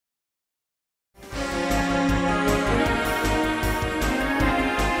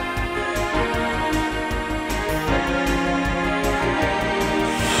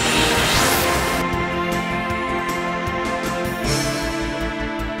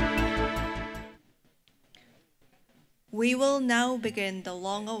We will now begin the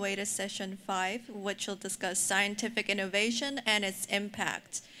long-awaited session 5, which will discuss scientific innovation and its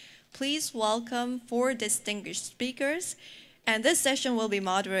impact. Please welcome 4 distinguished speakers, and this session will be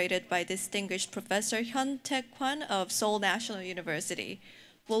moderated by distinguished Professor Taeghwan of Seoul National University.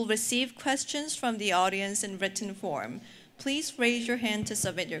 We'll receive questions from the audience in written form. Please raise your hand to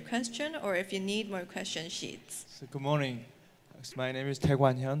submit your question, or if you need more question sheets. So good morning. My name is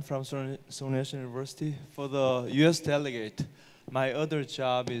Taeghwan from Seoul National University. For the U.S. delegate, my other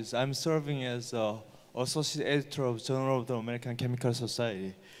job is I'm serving as associate editor of Journal of the American Chemical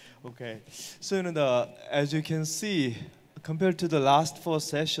Society. Okay, so as you can see, compared to the last 4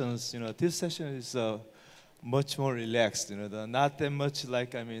 sessions, this session is much more relaxed. Not that much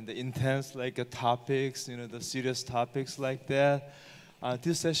like the intense topics, the serious topics like that.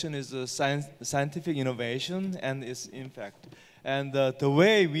 This session is scientific innovation and its impact. And the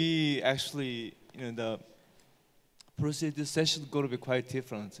way we actually, proceed this session is going to be quite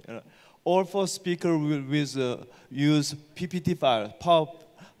different. All 4 speakers will use PPT files,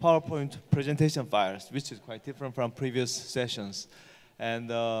 PowerPoint presentation files, which is quite different from previous sessions.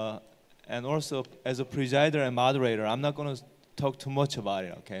 And also, as a presider and moderator, I'm not going to talk too much about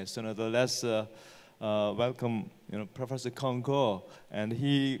it. Okay, so let's welcome Professor Gong, and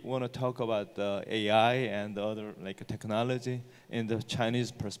he want to talk about AI and the other technology in the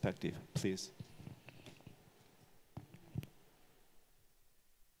Chinese perspective. Please.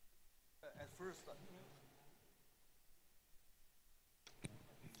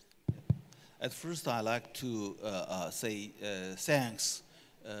 At first, I'd like to say thanks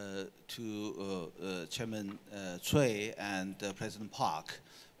to Chairman Cui and President Park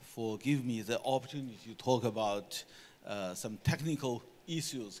for giving me the opportunity to talk about some technical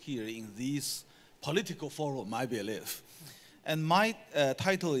issues here in this political forum, I believe. And my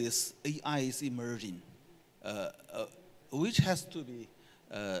title is AI is Emerging, which has to be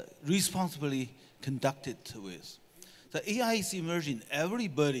responsibly conducted with. The AI is emerging.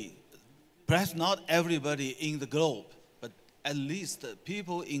 Everybody, perhaps not everybody in the globe, but at least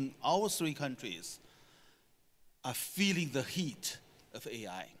people in our 3 countries are feeling the heat of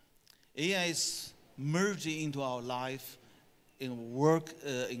AI. AI is merging into our life in work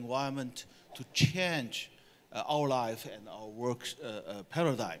environment to change our life and our work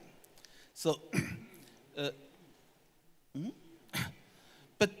paradigm. So,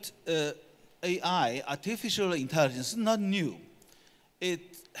 but AI, artificial intelligence, is not new.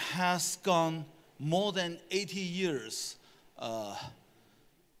 It has gone more than 80 years,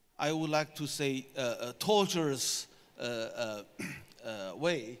 I would like to say, torturous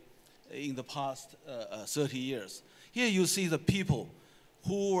way in the past 30 years. Here you see the people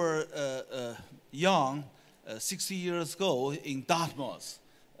who were young 60 years ago in Dartmouth,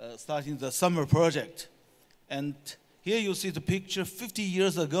 starting the summer project. And here you see the picture 50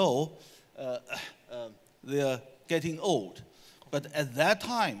 years ago, they are getting old. But at that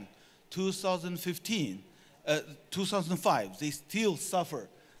time, 2005, they still suffer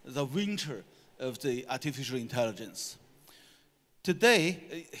the winter of the artificial intelligence.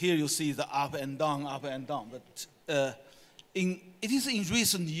 Today, here you see the up and down, but it is in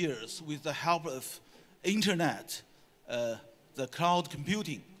recent years, with the help of internet, the cloud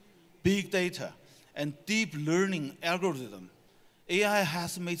computing, big data, and deep learning algorithm, AI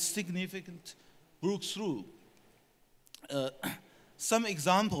has made significant breakthrough. Some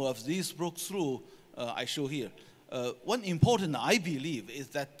example of this breakthrough I show here. One important, I believe, is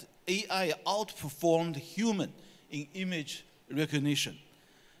that AI outperformed human in image recognition.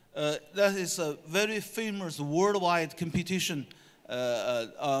 That is a very famous worldwide competition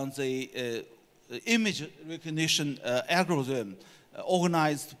on the image recognition algorithm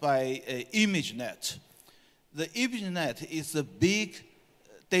organized by ImageNet. The ImageNet is a big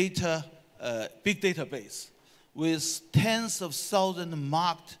database with tens of thousands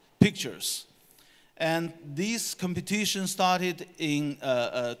marked pictures. And this competition started in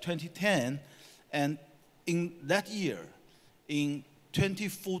 2010, and in that year, in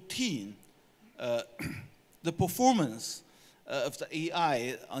 2014, the performance of the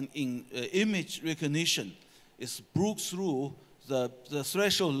AI in image recognition is broke through the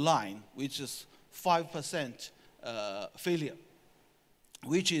threshold line, which is 5% failure,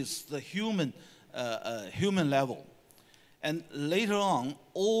 which is the human level. And later on,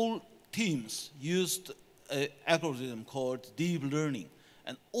 all teams used an algorithm called deep learning,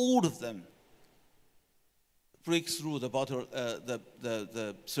 and all of them break through the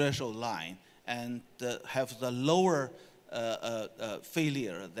threshold line and have the lower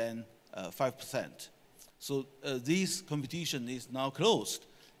failure than 5%. So this competition is now closed.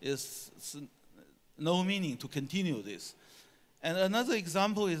 It's no meaning to continue this. And another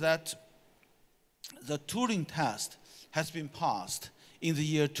example is that the Turing test has been passed in the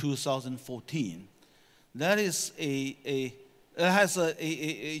year 2014. That is it has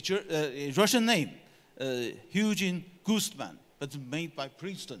a Russian name, Eugene Gustman, but made by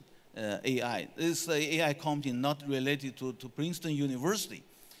Princeton AI. This is an AI company not related to Princeton University.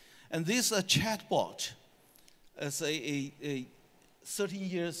 And this chatbot is a 13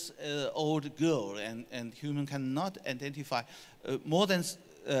 years old girl, and human cannot identify, more than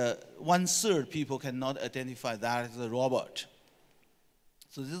 1/3 people cannot identify that as a robot.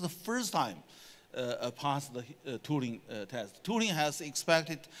 So this is the first time passed the Turing test. Turing has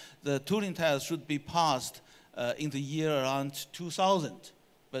expected the Turing test should be passed in the year around 2000,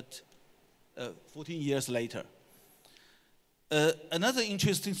 but 14 years later. Another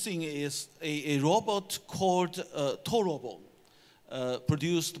interesting thing is a robot called Taeghwan,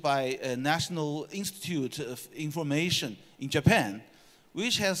 produced by National Institute of Information in Japan,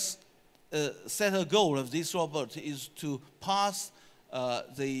 which has set a goal of this robot is to pass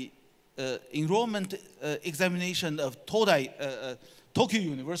the enrollment examination of Tokyo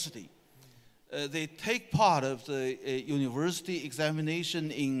University. They take part of the university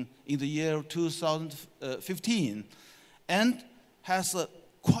examination in the year 2015 and has a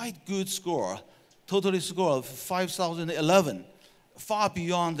quite good score, total score of 5,011, far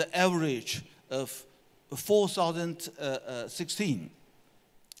beyond the average of 4,016.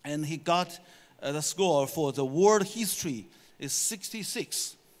 And he got the score for the world history is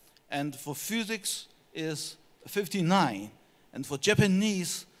 66, and for physics is 59, and for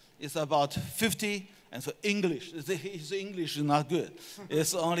Japanese is about 50, and for English, his English is not good.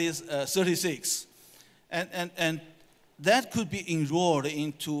 It's only 36. And that could be enrolled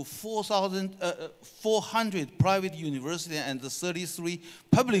into 400 private universities and 33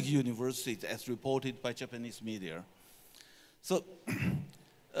 public universities, as reported by Japanese media. So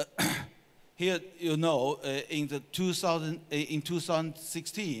here, you know, in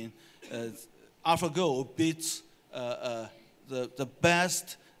 2016, AlphaGo beats the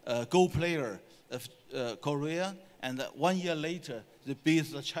best Go player of Korea, and 1 year later, they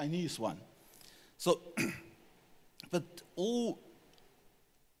beat the Chinese one. So, but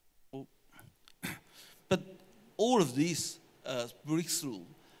all of these breakthrough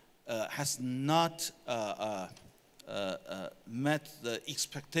has not met the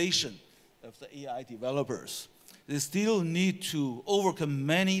expectation of the AI developers. They still need to overcome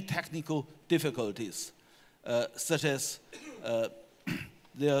many technical difficulties, such as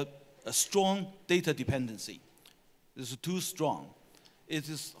their strong data dependency. This is too strong. It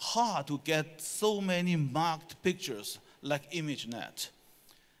is hard to get so many marked pictures like ImageNet.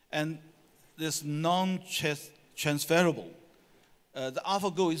 And this non-transferable. The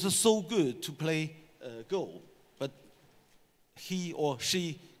AlphaGo is so good to play Go, but he or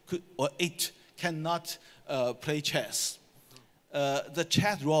she could, or it cannot play chess. The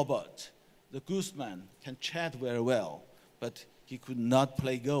chat robot, the Guzman, can chat very well, but he could not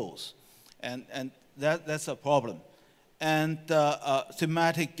play Go's. And that's a problem. And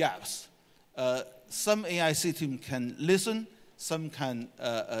thematic gaps. Some AI system can listen, some can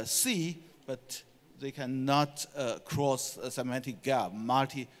see, but they cannot cross a semantic gap,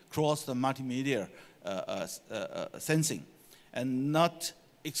 cross the multimedia sensing, and not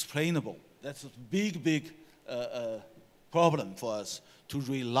explainable. That's a big problem for us to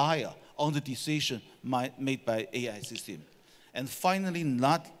rely on the decision made by AI system. And finally,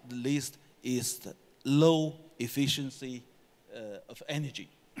 not the least, is the low efficiency of energy.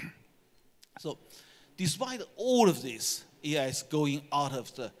 So despite all of this, AI is going out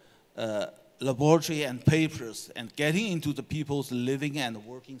of the laboratory and papers and getting into the people's living and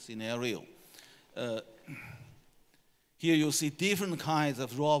working scenario. Here you see different kinds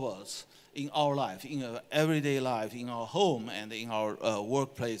of robots in our life, in our everyday life, in our home and in our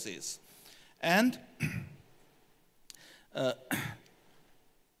workplaces. And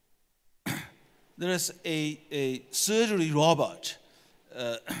there is a surgery robot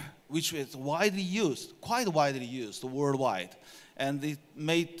which is widely used, quite widely used worldwide. And it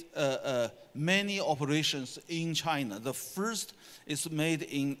made many operations in China. The first is made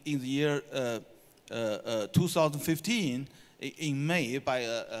in the year 2015 in May by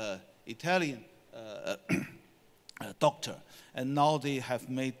an Italian doctor. And now they have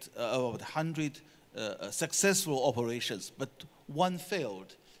made about 100 successful operations, but one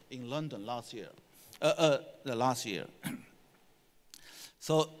failed in London last year.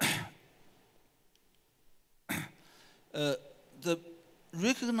 So the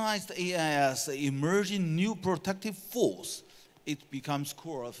recognized AI as an emerging new protective force, it becomes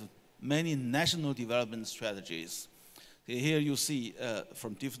core of many national development strategies. Here you see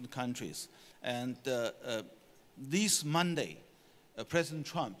from different countries. And this Monday, President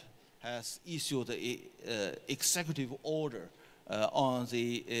Trump has issued an executive order on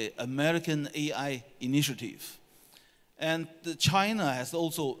the American AI initiative. And China has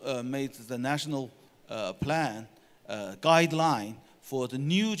also made the national plan, guideline for the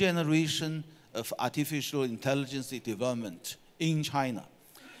new generation of artificial intelligence development in China.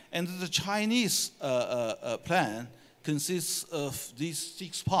 And the Chinese plan consists of these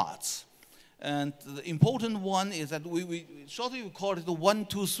 6 parts. And the important one is that we shortly call it the 1,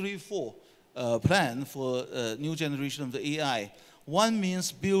 2, 3, 4 plan for new generation of the AI. One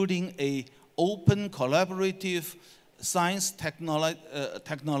means building a open, collaborative science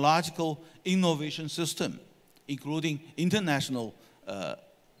technological innovation system, including international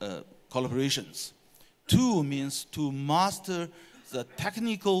collaborations. 2 means to master the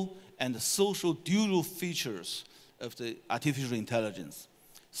technical and social dual features of the artificial intelligence.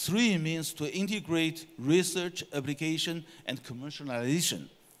 3 means to integrate research, application, and commercialization.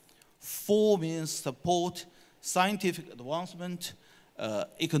 4 means support scientific advancement,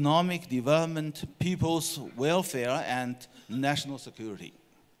 economic development, people's welfare, and national security.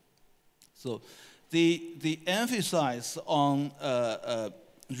 So the emphasis on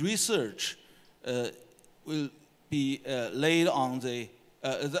research will be laid on the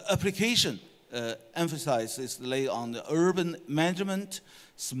application emphasis is laid on the urban management,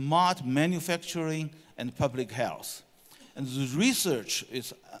 smart manufacturing, and public health. And the research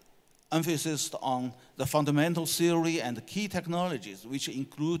is emphasis on the fundamental theory and key technologies, which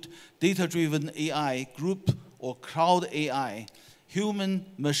include data-driven AI, group or crowd AI,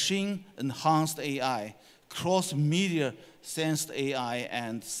 human-machine enhanced AI, cross-media sensed AI,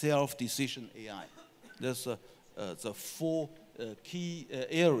 and self-decision AI. There's the 4 key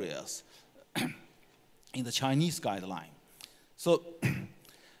areas in the Chinese guideline. So,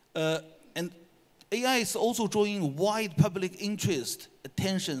 and AI is also drawing wide public interest,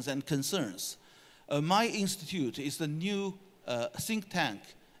 attentions, and concerns. My institute is the new think tank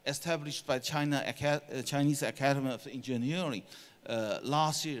established by Chinese Academy of Engineering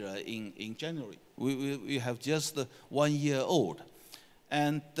last year in January. We have just 1 year old.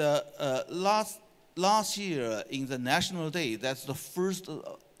 And last year in the National Day, that's the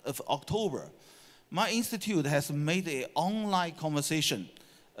 1st of October, my institute has made an online conversation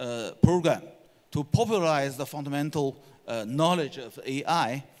program to popularize the fundamental knowledge of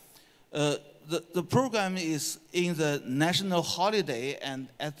AI. The program is in the national holiday and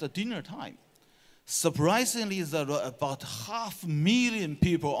at the dinner time. Surprisingly, there are about 500,000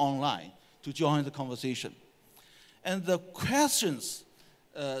 people online to join the conversation. And the questions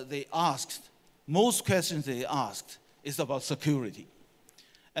they asked, most questions they asked is about security.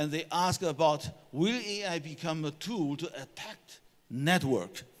 And they ask about, will AI become a tool to attack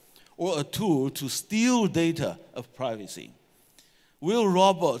network or a tool to steal data of privacy? Will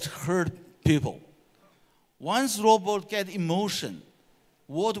robots hurt people? Once robots get emotion,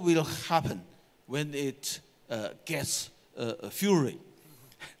 what will happen when it gets fury?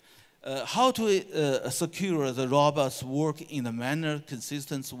 How to secure the robots work in a manner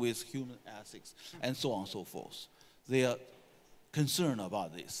consistent with human ethics, and so on and so forth. They are concerned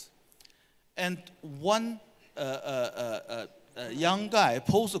about this. And one young guy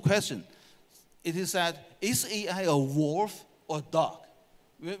posed a question. It is that, is AI a wolf or dog?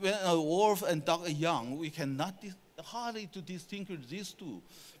 When a wolf and dog are young, we cannot hardly to distinguish these two.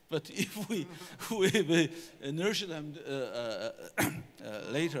 But if we nurture them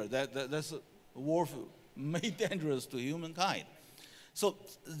later, that's a wolf made dangerous to humankind. So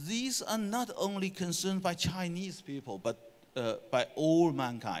these are not only concerned by Chinese people, but by all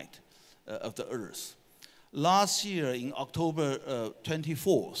mankind of the earth. Last year, in October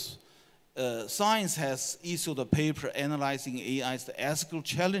 24th, Science has issued a paper analyzing AI's ethical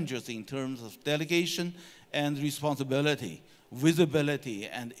challenges in terms of delegation and responsibility, visibility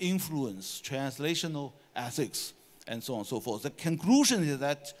and influence, translational ethics, and so on and so forth. The conclusion is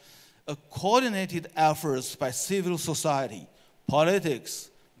that a coordinated efforts by civil society, politics,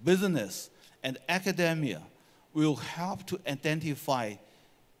 business, and academia will help to identify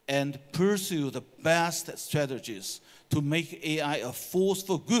and pursue the best strategies to make AI a force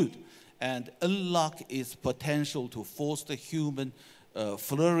for good and unlock its potential to foster human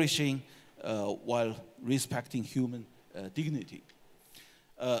flourishing while respecting human dignity.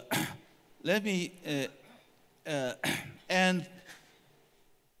 Let me end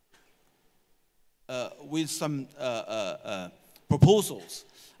with some proposals.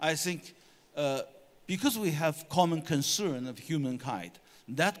 I think because we have common concern of humankind,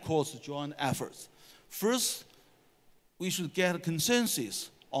 that calls joint efforts. First, we should get a consensus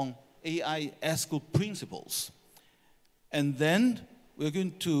on AI ethical principles. And then we're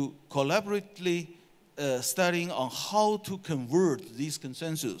going to collaboratively studying on how to convert these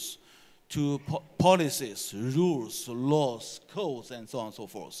consensus to policies, rules, laws, codes, and so on and so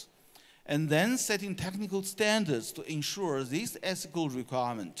forth. And then setting technical standards to ensure these ethical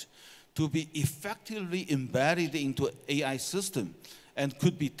requirements to be effectively embedded into AI system and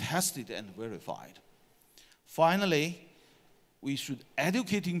could be tested and verified. Finally, we should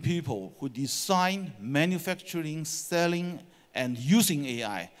educating people who design, manufacturing, selling, and using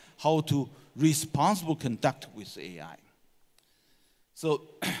AI, how to responsibly conduct with AI. So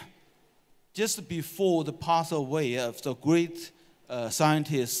just before the pass away of the great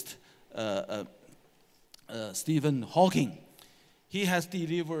scientist Stephen Hawking, he has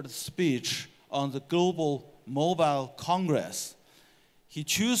delivered a speech on the Global Mobile Congress. He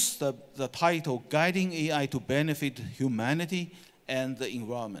chose the title, Guiding AI to Benefit Humanity and the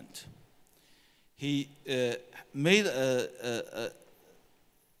Environment. He made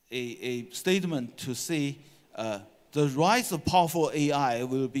a statement to say the rise of powerful AI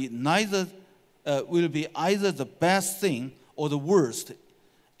will be either the best thing or the worst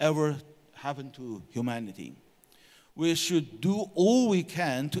ever happened to humanity. We should do all we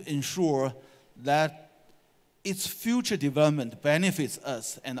can to ensure that its future development benefits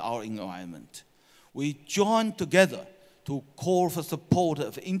us and our environment. We join together to call for support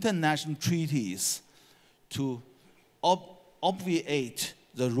of international treaties to obviate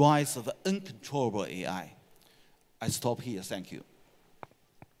the rise of uncontrollable AI. I stop here, thank you.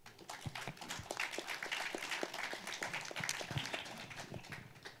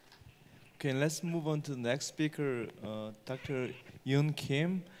 Okay, let's move on to the next speaker, Dr. Yoon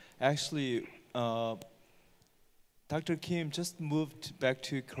Kim. Actually, Dr. Kim just moved back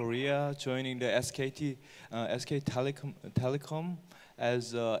to Korea, joining the SK Telecom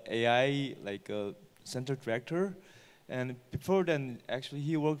as AI center director. And before then, actually,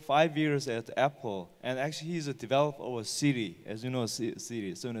 he worked 5 years at Apple. And actually, he's a developer of a city, as you know,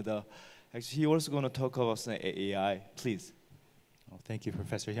 city. So actually, he also going to talk about AI. Please. Well, thank you,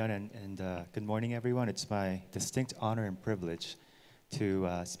 Professor Hyun, and good morning, everyone. It's my distinct honor and privilege to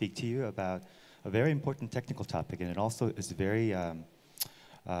speak to you about a very important technical topic, and it also is very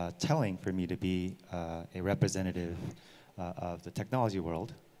telling for me to be a representative of the technology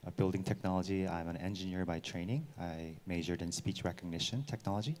world, building technology. I'm an engineer by training. I majored in speech recognition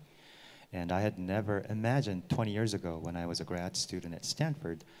technology, and I had never imagined 20 years ago when I was a grad student at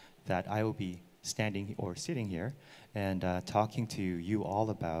Stanford that I would be standing or sitting here and talking to you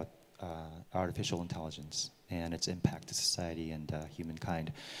all about artificial intelligence and its impact to society and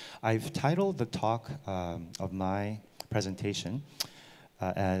humankind. I've titled the talk of my presentation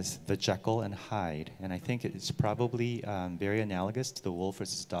as the Jekyll and Hyde, and I think it's probably very analogous to the wolf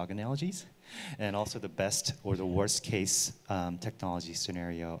versus dog analogies, and also the best or the worst case technology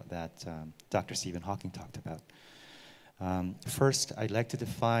scenario that Dr. Stephen Hawking talked about. First, I'd like to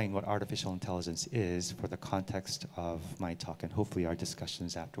define what artificial intelligence is for the context of my talk and hopefully our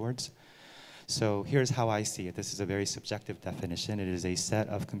discussions afterwards. So here's how I see it. This is a very subjective definition. It is a set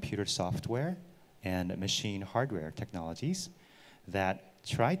of computer software and machine hardware technologies that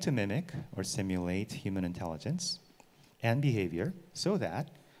try to mimic or simulate human intelligence and behavior so that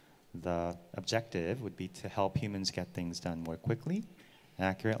the objective would be to help humans get things done more quickly,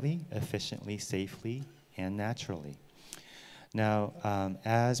 accurately, efficiently, safely, and naturally. Now,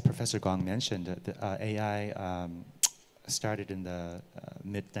 as Professor Gong mentioned, AI started in the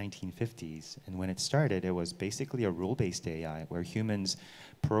mid-1950s, and when it started, it was basically a rule-based AI where humans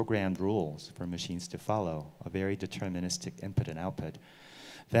programmed rules for machines to follow, a very deterministic input and output.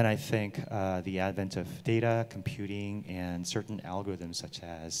 Then I think the advent of data, computing, and certain algorithms such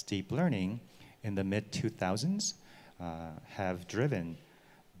as deep learning in the mid-2000s have driven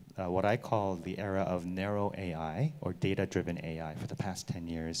what I call the era of narrow AI or data-driven AI for the past 10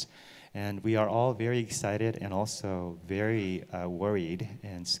 years. And we are all very excited and also very worried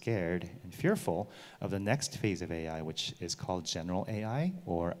and scared and fearful of the next phase of AI, which is called general AI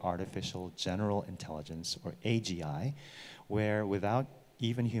or artificial general intelligence or AGI, where without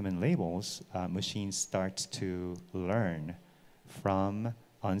even human labels, machines start to learn from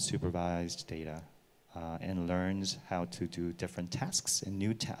unsupervised data and learns how to do different tasks and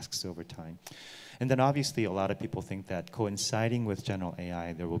new tasks over time. And then obviously a lot of people think that coinciding with general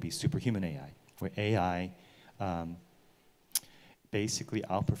AI, there will be superhuman AI, where AI basically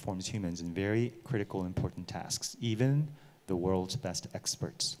outperforms humans in very critical, important tasks, even the world's best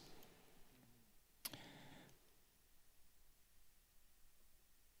experts.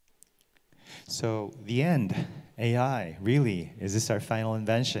 So the end, AI, really, is this our final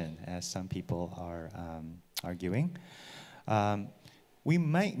invention, as some people are arguing? We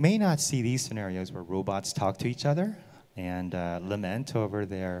may not see these scenarios where robots talk to each other and lament over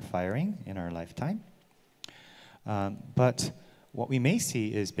their firing in our lifetime. But what we may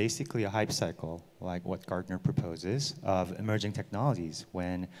see is basically a hype cycle, like what Gartner proposes, of emerging technologies,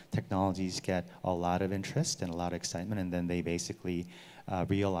 when technologies get a lot of interest and a lot of excitement, and then they basically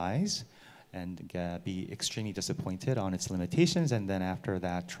realize and be extremely disappointed on its limitations, and then after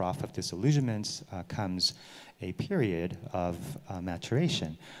that trough of disillusionments comes a period of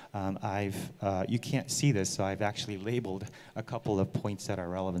maturation. You can't see this, so I've actually labeled a couple of points that are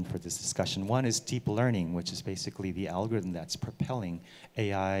relevant for this discussion. One is deep learning, which is basically the algorithm that's propelling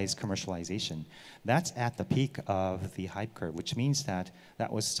AI's commercialization. That's at the peak of the hype curve, which means that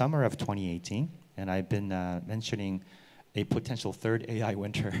that was summer of 2018, and I've been mentioning a potential third AI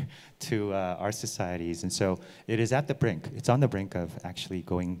winter to our societies. And so it is at the brink. It's on the brink of actually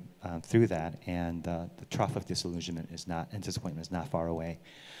going through that, and the trough of disillusionment is not, and disappointment is not far away.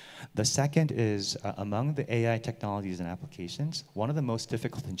 The second is among the AI technologies and applications, one of the most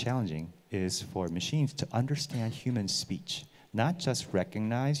difficult and challenging is for machines to understand human speech, not just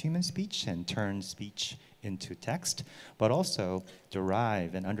recognize human speech and turn speech into text, but also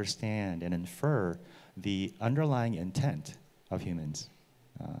derive and understand and infer the underlying intent of humans.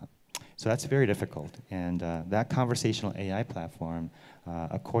 So that's very difficult. And that conversational AI platform,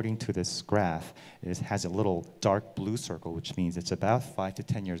 according to this graph, has a little dark blue circle, which means it's about 5 to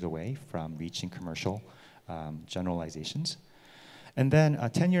 10 years away from reaching commercial generalizations. And then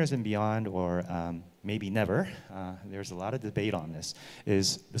 10 years and beyond, or maybe never, there's a lot of debate on this,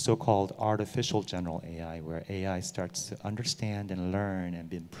 is the so-called artificial general AI, where AI starts to understand and learn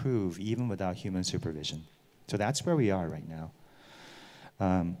and improve even without human supervision. So that's where we are right now.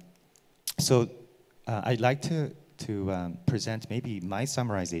 I'd like to present maybe my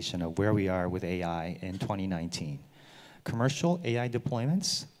summarization of where we are with AI in 2019. Commercial AI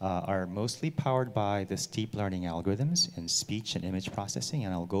deployments are mostly powered by the deep learning algorithms in speech and image processing,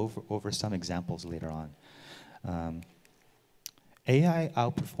 and I'll go over some examples later on. AI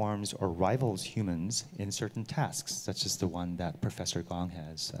outperforms or rivals humans in certain tasks, such as the one that Professor Gong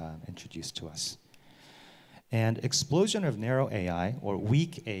has introduced to us. And explosion of narrow AI, or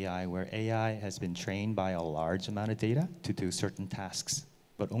weak AI, where AI has been trained by a large amount of data to do certain tasks,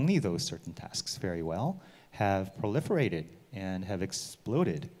 but only those certain tasks very well, have proliferated and have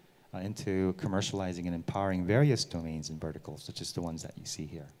exploded into commercializing and empowering various domains and verticals, such as the ones that you see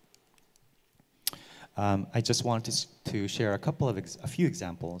here. I just wanted to share a few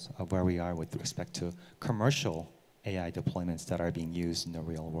examples of where we are with respect to commercial AI deployments that are being used in the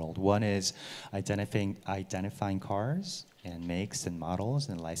real world. One is identifying cars and makes and models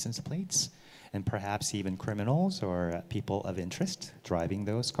and license plates, and perhaps even criminals or people of interest driving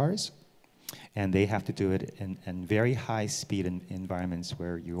those cars. And they have to do it in very high speed environments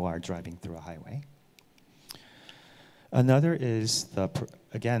where you are driving through a highway. Another is,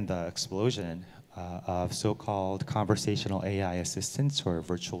 again, the explosion of so-called conversational AI assistants or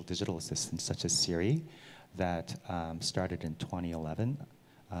virtual digital assistants such as Siri that started in 2011.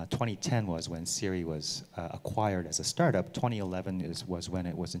 2010 was when Siri was acquired as a startup. 2011 was when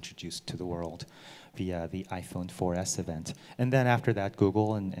it was introduced to the world via the iPhone 4S event. And then after that,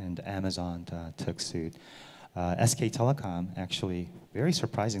 Google and Amazon took suit. SK Telecom, actually, very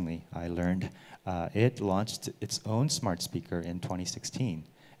surprisingly, I learned, it launched its own smart speaker in 2016.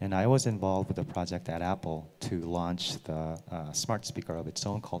 And I was involved with a project at Apple to launch the smart speaker of its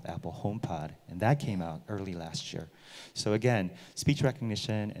own called Apple HomePod, and that came out early last year. So again, speech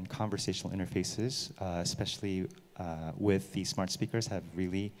recognition and conversational interfaces, especially with the smart speakers, have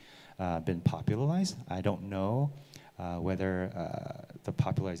really been popularized. I don't know whether the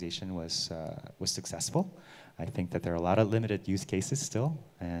popularization was successful. I think that there are a lot of limited use cases still,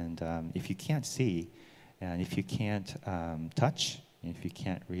 and if you can't see, and if you can't touch, if you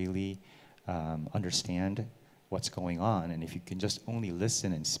can't really understand what's going on, and if you can just only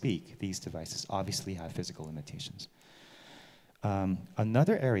listen and speak, these devices obviously have physical limitations.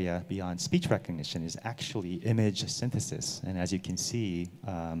 Another area beyond speech recognition is actually image synthesis. And as you can see,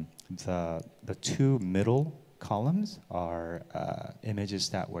 the two middle columns are images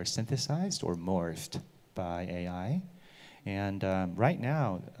that were synthesized or morphed by AI. And right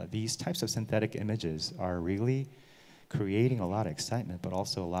now, these types of synthetic images are really creating a lot of excitement, but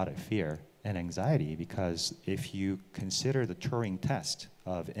also a lot of fear and anxiety, because if you consider the Turing test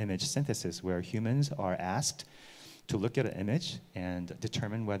of image synthesis, where humans are asked to look at an image and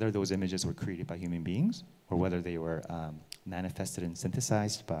determine whether those images were created by human beings or whether they were manifested and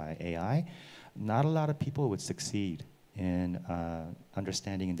synthesized by AI, not a lot of people would succeed in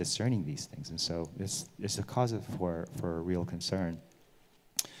understanding and discerning these things. And so this is a cause for real concern.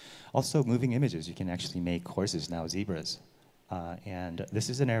 Also, moving images. You can actually make horses now zebras. And this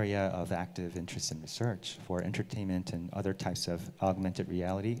is an area of active interest in research for entertainment and other types of augmented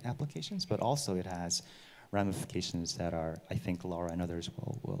reality applications, but also it has ramifications that are, I think Laura and others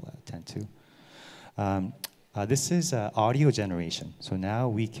will attend to. This is audio generation. So now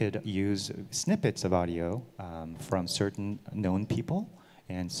we could use snippets of audio from certain known people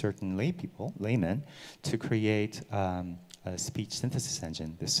and certain laymen, to create a speech synthesis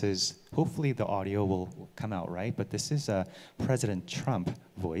engine. This is, hopefully the audio will come out right, but this is a President Trump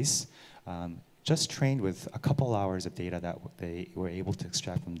voice, just trained with a couple hours of data that they were able to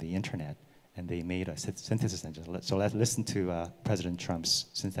extract from the internet, and they made a synthesis engine. So let's listen to President Trump's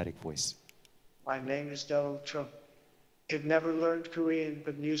synthetic voice. My name is Donald Trump. I've never learned Korean,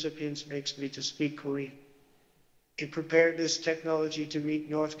 but New Sapiens makes me to speak Korean. I prepared this technology to meet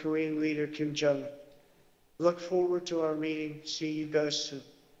North Korean leader Kim Jong-un. Look forward to our meeting. See you guys soon.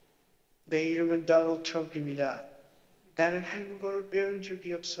 내 이름은 Donald Trump입니다. 나는 한국어를 배운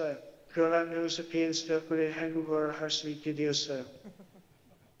적이 없어요. 그러나 New Sapiens 덕분에 한국어를 할 수 있게 되었어요.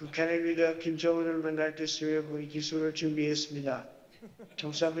 북한의 리더 김정은을 만날 때 쓰려고 이 기술을 준비했습니다.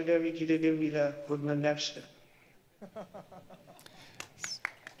 정상회담이 기대됩니다. 곧 만납시다.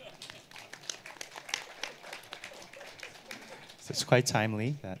 So it's quite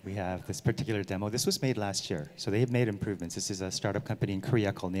timely that we have this particular demo. This was made last year, so they have made improvements. This is a startup company in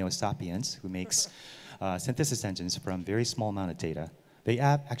Korea called Neosapiens, who makes synthesis engines from very small amount of data. They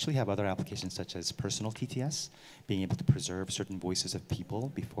actually have other applications such as personal TTS, being able to preserve certain voices of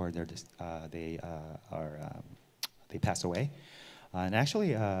people before they pass away. And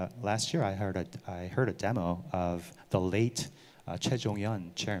actually, last year I heard a demo of the late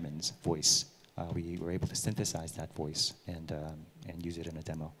최종현 chairman's voice. We were able to synthesize that voice and use it in a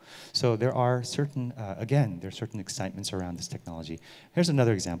demo. So there are certain, again, there are certain excitements around this technology. Here's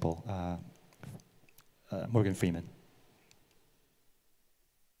another example, Morgan Freeman.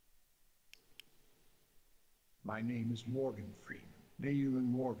 My name is Morgan Freeman. 내 이름은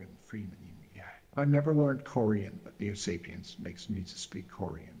Morgan Freeman입니다. I never learned Korean, but Neo Sapiens makes me to speak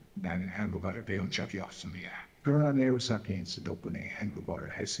Korean. 나는 한국어를 배운 적이 없습니다. 그러나 Neo Sapiens 덕분에 한국어를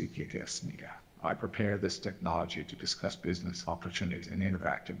할 수 있게 되었습니다. I prepare this technology to discuss business opportunities in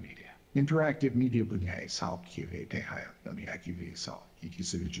interactive media. Interactive media 분야의 사업 기회에 대하여 논의하기 위해서 이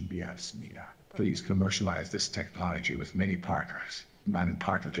기술을 준비하였습니다. Please commercialize this technology with many partners. 많은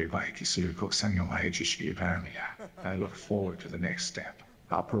파트너들과의 기술을 꼭 상용화해 주시기 바랍니다. I look forward to the next step.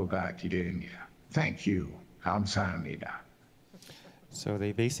 앞으로가 기대됩니다. Thank you. 감사합니다. So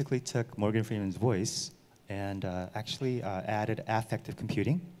they basically took Morgan Freeman's voice and actually added affective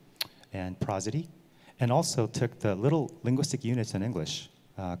computing and prosody, and also took the little linguistic units in English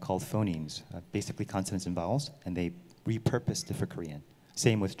called phonemes, basically consonants and vowels, and they repurposed it for Korean.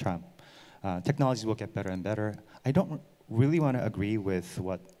 Same with Trump. Technologies will get better and better. I don't really want to agree with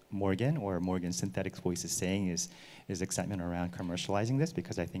what Morgan's synthetic voice is saying is excitement around commercializing this,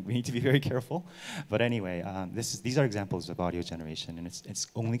 because I think we need to be very careful. But anyway, these are examples of audio generation, and it's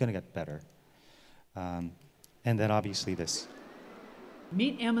only going to get better. And then obviously this.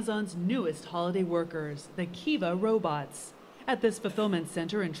 Meet Amazon's newest holiday workers, the Kiva robots. At this fulfillment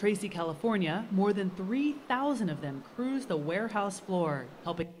center in Tracy, California, more than 3,000 of them cruise the warehouse floor,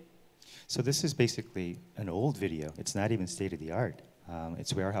 helping. So this is basically an old video. It's not even state-of-the-art.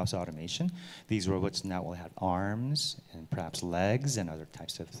 It's warehouse automation. These robots now will have arms and perhaps legs and other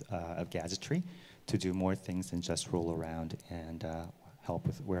types of gadgetry to do more things than just roll around and help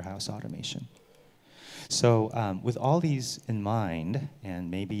with warehouse automation. So with all these in mind, and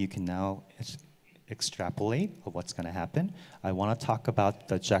maybe you can now extrapolate of what's going to happen, I want to talk about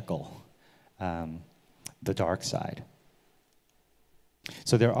the Jekyll, the dark side.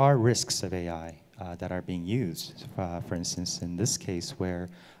 So there are risks of AI that are being used. For instance, in this case, where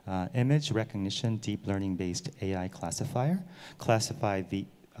image recognition deep learning-based AI classifier classified the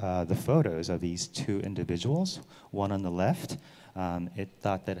photos of these two individuals. One on the left, it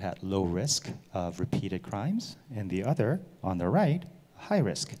thought that it had low risk of repeated crimes, and the other on the right, high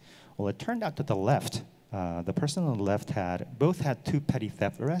risk. Well, it turned out that the left, the person on the left both had 2 petty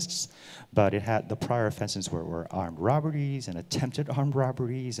theft arrests, but the prior offenses were armed robberies and attempted armed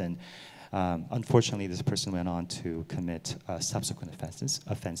robberies, and unfortunately, this person went on to commit subsequent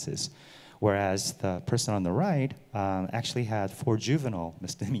offenses. Whereas the person on the right actually had 4 juvenile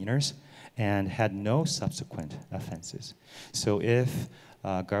misdemeanors and had no subsequent offenses. So if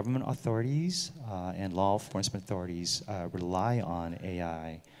government authorities and law enforcement authorities rely on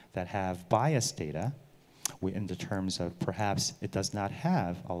AI that have biased data in the terms of perhaps it does not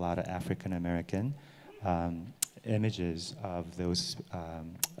have a lot of African American images of those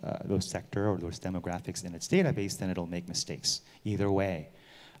sector or those demographics in its database, then it'll make mistakes. Either way,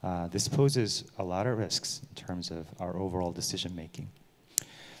 this poses a lot of risks in terms of our overall decision making.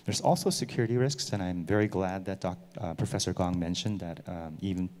 There's also security risks, and I'm very glad that Professor Gong mentioned that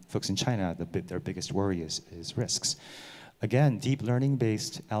even folks in China, their biggest worry is risks. Again, deep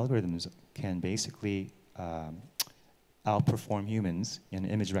learning-based algorithms can basically outperform humans in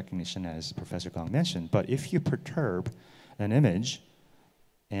image recognition, as Professor Gong mentioned. But if you perturb an image,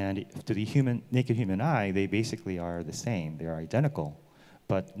 and to the naked human eye, they basically are the same. They are identical.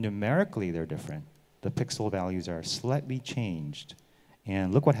 But numerically, they're different. The pixel values are slightly changed.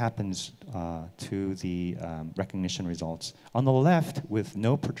 And look what happens to the recognition results. On the left, with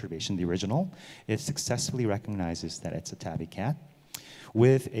no perturbation, the original, it successfully recognizes that it's a tabby cat.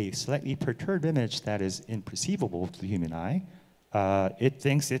 With a slightly perturbed image that is imperceivable to the human eye, it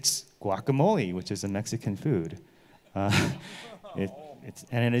thinks it's guacamole, which is a Mexican food. And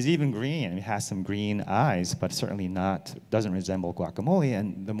it is even green. It has some green eyes, but certainly doesn't resemble guacamole.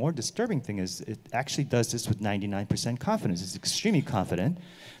 And the more disturbing thing is it actually does this with 99% confidence. It's extremely confident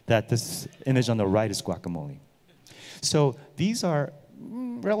that this image on the right is guacamole. So these are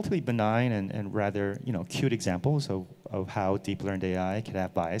relatively benign and rather cute examples of how deep learned AI can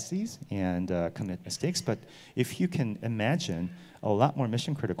have biases and commit mistakes. But if you can imagine a lot more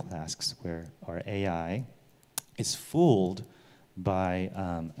mission critical tasks where our AI is fooled by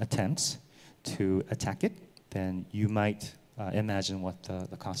attempts to attack it, then you might imagine what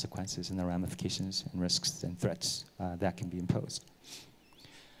the consequences and the ramifications and risks and threats that can be imposed.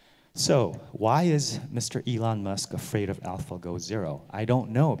 So why is Mr. Elon Musk afraid of AlphaGo Zero? I don't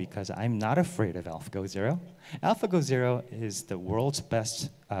know, because I'm not afraid of AlphaGo Zero. AlphaGo Zero is the world's best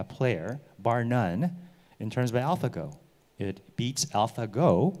player, bar none, in terms of AlphaGo. It beats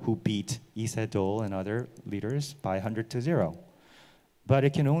AlphaGo, who beat Lee Sedol and other leaders by 100-0. But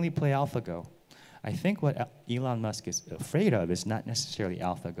it can only play AlphaGo. I think what Elon Musk is afraid of is not necessarily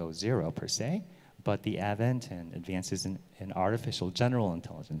AlphaGo Zero per se, but the advent and advances in artificial general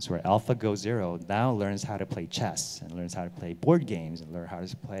intelligence, where AlphaGo Zero now learns how to play chess and learns how to play board games and learn how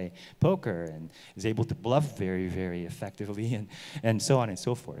to play poker and is able to bluff very, very effectively and so on and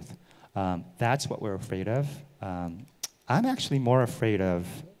so forth. That's what we're afraid of. I'm actually more afraid of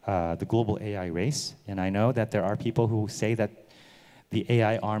the global AI race, and I know that there are people who say that the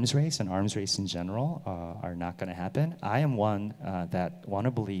AI arms race and arms race in general are not going to happen. I am one that want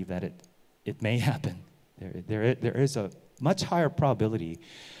to believe that it may happen. There is a much higher probability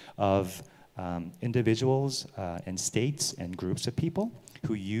of individuals and states and groups of people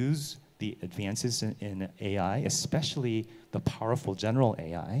who use the advances in AI, especially the powerful general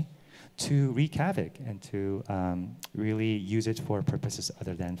AI, to wreak havoc and to really use it for purposes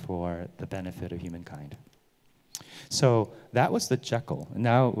other than for the benefit of humankind. So that was the Jekyll.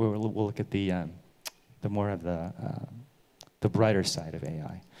 Now we'll look at the more of the brighter side of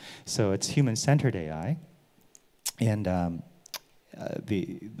AI. So it's human-centered AI, and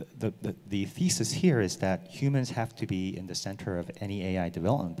the thesis here is that humans have to be in the center of any AI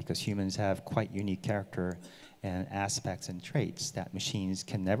development because humans have quite unique character and aspects and traits that machines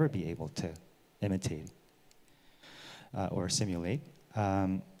can never be able to imitate or simulate.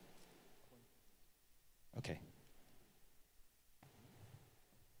 Okay.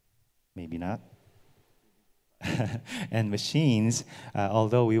 Maybe not. And machines,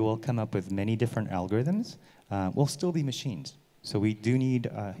 although we will come up with many different algorithms, will still be machines. So we do need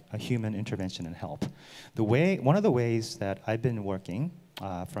a human intervention and help. One of the ways that I've been working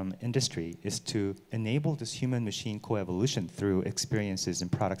from industry is to enable this human-machine coevolution through experiences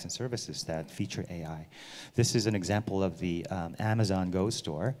and products and services that feature AI. This is an example of the Amazon Go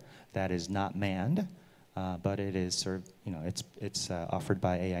store that is not manned, but it is served. It's offered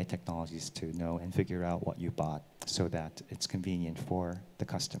by AI technologies to know and figure out what you bought, so that it's convenient for the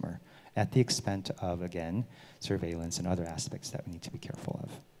customer, at the expense of, again, surveillance and other aspects that we need to be careful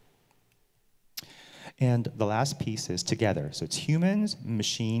of. And the last piece is together. So it's humans,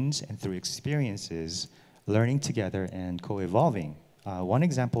 machines, and through experiences, learning together and co-evolving. One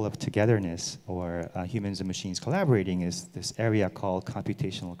example of togetherness, or humans and machines collaborating, is this area called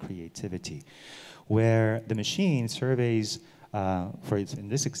computational creativity, where the machine surveys, in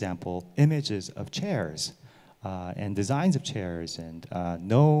this example, images of chairs and designs of chairs, and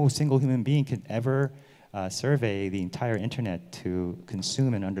no single human being can ever survey the entire internet to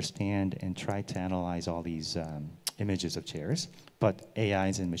consume and understand and try to analyze all these images of chairs, but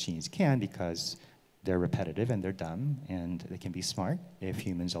AIs and machines can because they're repetitive and they're dumb, and they can be smart if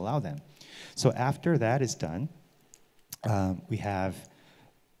humans allow them. So after that is done, we have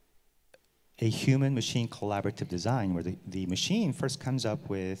a human-machine collaborative design where the machine first comes up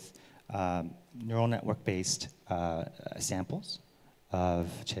with neural network-based samples of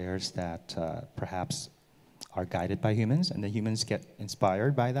chairs that perhaps are guided by humans, and the humans get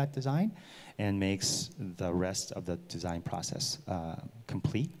inspired by that design and makes the rest of the design process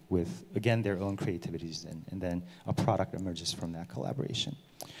complete with, again, their own creativities, and then a product emerges from that collaboration.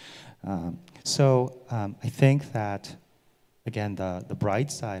 I think that, again, the bright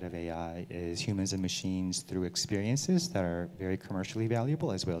side of AI is humans and machines through experiences that are very commercially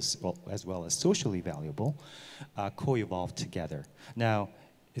valuable as well as socially valuable, co-evolve together. Now,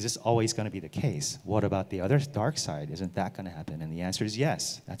 is this always going to be the case? What about the other dark side? Isn't that going to happen? And the answer is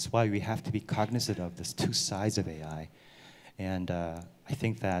yes. That's why we have to be cognizant of these two sides of AI. And I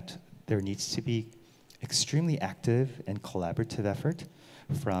think that there needs to be extremely active and collaborative effort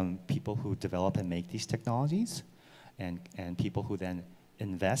from people who develop and make these technologies, and people who then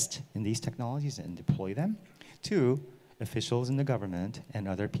invest in these technologies and deploy them, to officials in the government and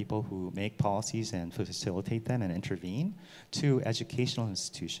other people who make policies and facilitate them and intervene, to educational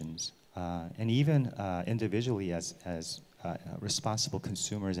institutions, and even individually as responsible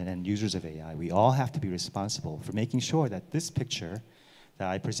consumers and end users of AI. We all have to be responsible for making sure that this picture that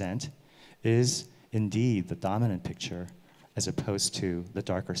I present is indeed the dominant picture as opposed to the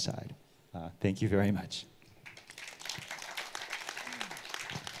darker side. Thank you very much.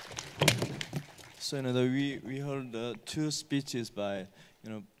 So we heard two speeches by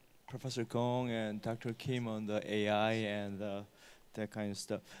Professor Gong and Dr. Kim on the AI and that kind of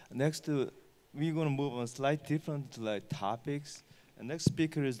stuff. Next, we're going to move on slightly different topics. The next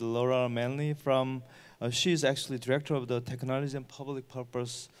speaker is Laura Manley from. She's actually director of the Technology and Public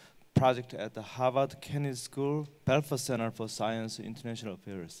Purpose Project at the Harvard Kennedy School, Belfer Center for Science and International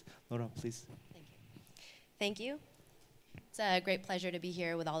Affairs. Laura, please. Thank you. Thank you. It's a great pleasure to be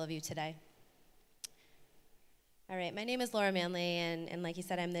here with all of you today. All right, my name is Laura Manley, and like you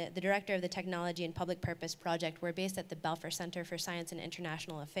said, I'm the director of the Technology and Public Purpose Project. We're based at the Belfer Center for Science and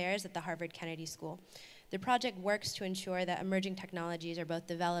International Affairs at the Harvard Kennedy School. The project works to ensure that emerging technologies are both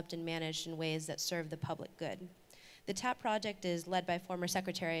developed and managed in ways that serve the public good. The TAP project is led by former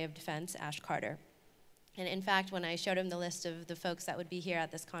Secretary of Defense Ash Carter. And in fact, when I showed him the list of the folks that would be here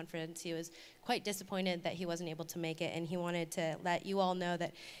at this conference, he was quite disappointed that he wasn't able to make it, and he wanted to let you all know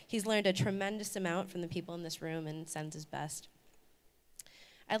that he's learned a tremendous amount from the people in this room and sends his best.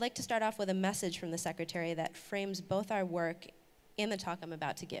 I'd like to start off with a message from the Secretary that frames both our work and the talk I'm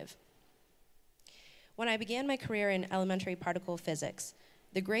about to give. When I began my career in elementary particle physics,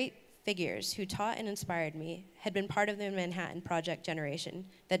 the great figures who taught and inspired me had been part of the Manhattan Project generation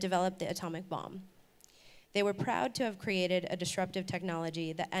that developed the atomic bomb. They were proud to have created a disruptive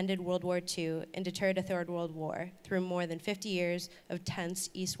technology that ended World War II and deterred a Third World War through more than 50 years of tense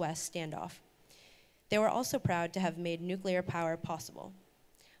East-West standoff. They were also proud to have made nuclear power possible.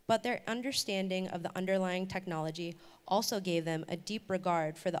 But their understanding of the underlying technology also gave them a deep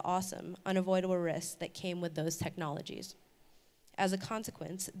regard for the awesome, unavoidable risks that came with those technologies. As a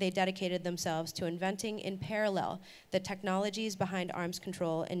consequence, they dedicated themselves to inventing in parallel the technologies behind arms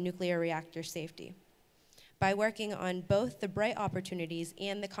control and nuclear reactor safety. By working on both the bright opportunities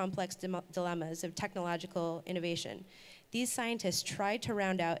and the complex dilemmas of technological innovation, these scientists tried to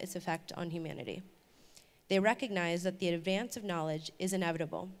round out its effect on humanity. They recognize that the advance of knowledge is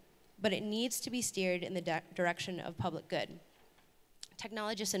inevitable, but it needs to be steered in the direction of public good.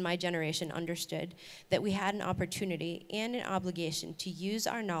 Technologists in my generation understood that we had an opportunity and an obligation to use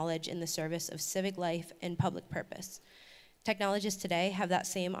our knowledge in the service of civic life and public purpose. Technologists today have that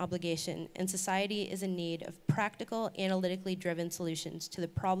same obligation, and society is in need of practical, analytically driven solutions to the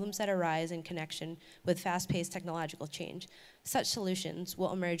problems that arise in connection with fast-paced technological change. Such solutions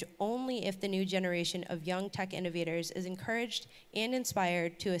will emerge only if the new generation of young tech innovators is encouraged and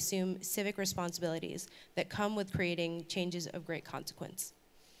inspired to assume civic responsibilities that come with creating changes of great consequence.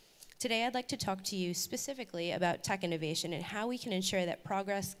 Today, I'd like to talk to you specifically about tech innovation and how we can ensure that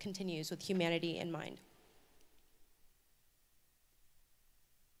progress continues with humanity in mind.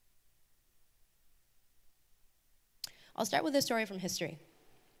 I'll start with a story from history.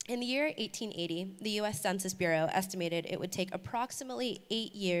 In the year 1880, the US Census Bureau estimated it would take approximately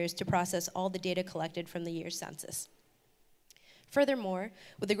 8 years to process all the data collected from the year's census. Furthermore,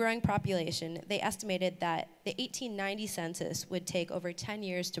 with the growing population, they estimated that the 1890 census would take over 10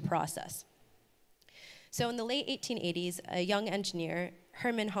 years to process. So in the late 1880s, a young engineer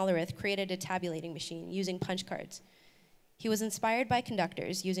Herman Hollerith created a tabulating machine using punch cards. He was inspired by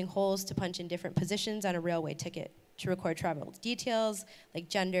conductors using holes to punch in different positions on a railway ticket to record travel details like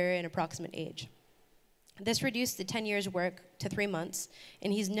gender and approximate age. This reduced the 10 years' work to 3 months,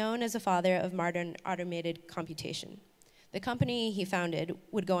 and he's known as the father of modern automated computation. The company he founded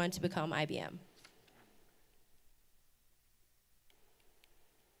would go on to become IBM.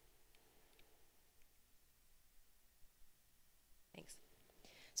 Thanks.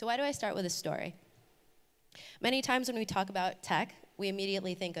 So why do I start with a story? Many times when we talk about tech, we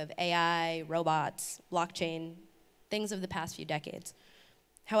immediately think of AI, robots, blockchain, things of the past few decades.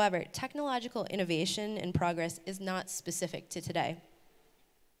 However, technological innovation and progress is not specific to today.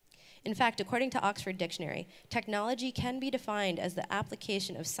 In fact, according to Oxford Dictionary, technology can be defined as the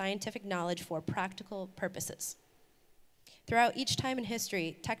application of scientific knowledge for practical purposes. Throughout each time in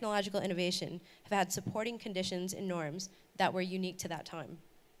history, technological innovation have had supporting conditions and norms that were unique to that time.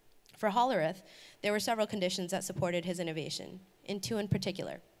 For Hollerith, there were several conditions that supported his innovation, and two in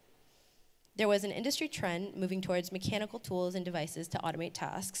particular. There was an industry trend moving towards mechanical tools and devices to automate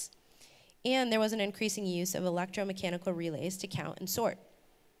tasks, and there was an increasing use of electromechanical relays to count and sort.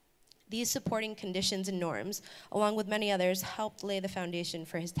 These supporting conditions and norms, along with many others, helped lay the foundation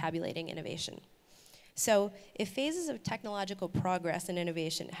for his tabulating innovation. So, if phases of technological progress and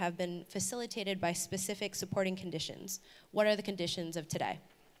innovation have been facilitated by specific supporting conditions, what are the conditions of today?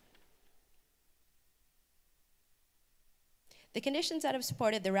 The conditions that have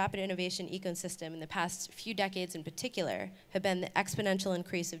supported the rapid innovation ecosystem in the past few decades in particular have been the exponential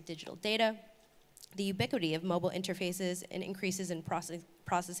increase of digital data, the ubiquity of mobile interfaces and increases in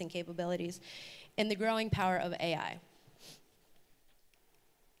processing capabilities, and the growing power of AI.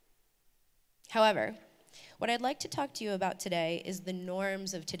 However, what I'd like to talk to you about today is the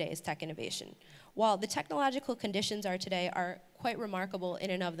norms of today's tech innovation. While the technological conditions today are quite remarkable in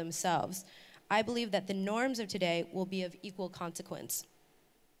and of themselves, I believe that the norms of today will be of equal consequence.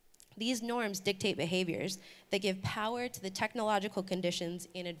 These norms dictate behaviors that give power to the technological conditions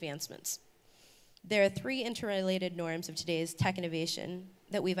and advancements. There are three interrelated norms of today's tech innovation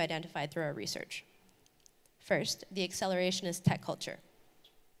that we've identified through our research. First, the accelerationist tech culture.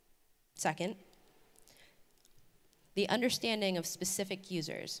 Second, the understanding of specific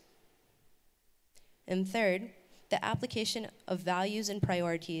users. And third, the application of values and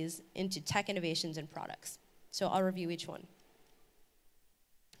priorities into tech innovations and products. So I'll review each one.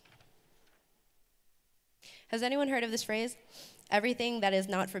 Has anyone heard of this phrase? Everything that is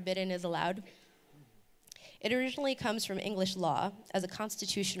not forbidden is allowed. It originally comes from English law as a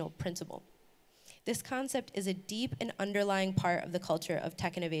constitutional principle. This concept is a deep and underlying part of the culture of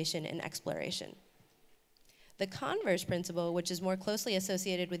tech innovation and exploration. The converse principle, which is more closely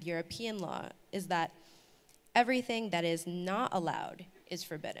associated with European law, is that everything that is not allowed is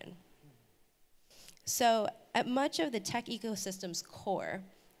forbidden. So, at much of the tech ecosystem's core,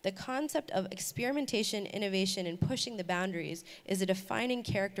 the concept of experimentation, innovation, and pushing the boundaries is a defining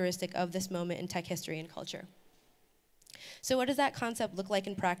characteristic of this moment in tech history and culture. So what does that concept look like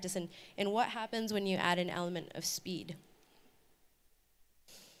in practice, and what happens when you add an element of speed?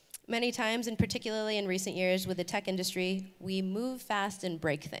 Many times, and particularly in recent years with the tech industry, we move fast and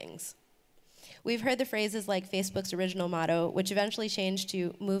break things. We've heard the phrases like Facebook's original motto, which eventually changed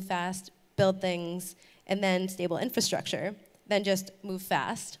to move fast, build things, and then stable infrastructure, then just move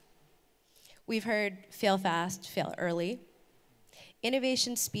fast. We've heard fail fast, fail early.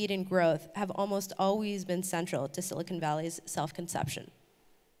 Innovation, speed, and growth have almost always been central to Silicon Valley's self-conception.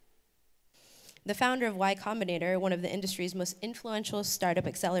 The founder of Y Combinator, one of the industry's most influential startup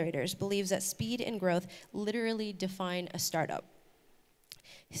accelerators, believes that speed and growth literally define a startup.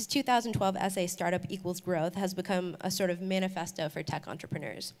 His 2012 essay, Startup Equals Growth, has become a sort of manifesto for tech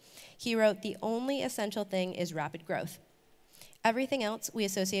entrepreneurs. He wrote, "The only essential thing is rapid growth. Everything else we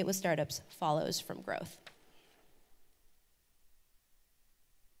associate with startups follows from growth."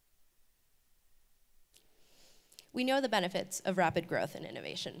 We know the benefits of rapid growth and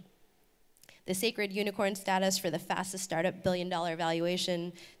innovation. The sacred unicorn status for the fastest startup billion-dollar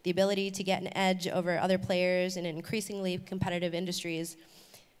valuation, the ability to get an edge over other players in increasingly competitive industries,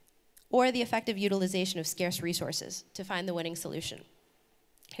 or the effective utilization of scarce resources to find the winning solution.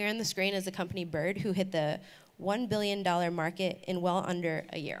 Here on the screen is the company Bird, who hit the $1 billion market in well under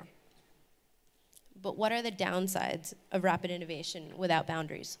a year. But what are the downsides of rapid innovation without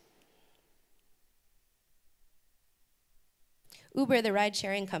boundaries? Uber, the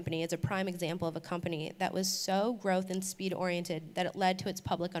ride-sharing company, is a prime example of a company that was so growth and speed-oriented that it led to its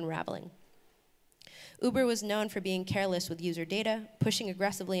public unraveling. Uber was known for being careless with user data, pushing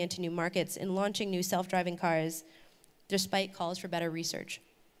aggressively into new markets, and launching new self-driving cars despite calls for better research.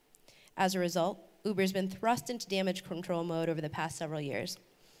 As a result, Uber's been thrust into damage control mode over the past several years.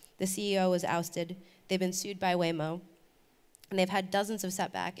 The CEO was ousted, they've been sued by Waymo, and they've had dozens of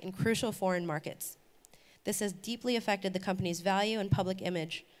setbacks in crucial foreign markets. This has deeply affected the company's value and public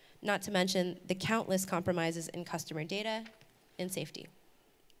image, not to mention the countless compromises in customer data and safety.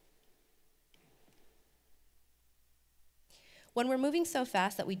 When we're moving so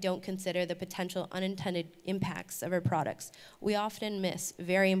fast that we don't consider the potential unintended impacts of our products, we often miss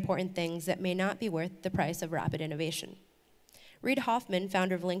very important things that may not be worth the price of rapid innovation. Reid Hoffman,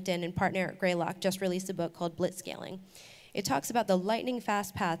 founder of LinkedIn and partner at Greylock, just released a book called Blitzscaling. It talks about the lightning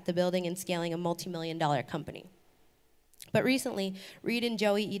fast path to building and scaling a multi-million-dollar company. But recently, Reid and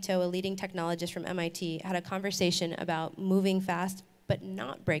Joey Ito, a leading technologist from MIT, had a conversation about moving fast but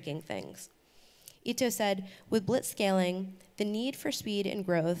not breaking things. Ito said, with blitzscaling, the need for speed and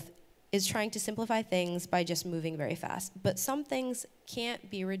growth is trying to simplify things by just moving very fast. But some things can't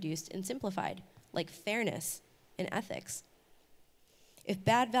be reduced and simplified, like fairness and ethics. If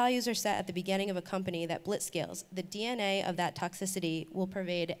bad values are set at the beginning of a company that blitzscales, the DNA of that toxicity will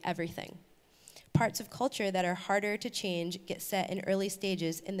pervade everything. Parts of culture that are harder to change get set in early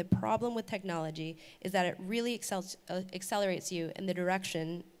stages, and the problem with technology is that it really accelerates you in the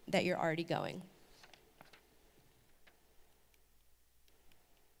direction that you're already going.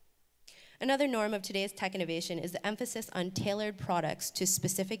 Another norm of today's tech innovation is the emphasis on tailored products to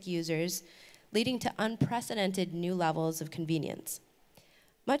specific users, leading to unprecedented new levels of convenience.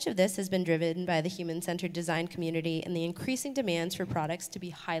 Much of this has been driven by the human-centered design community and the increasing demands for products to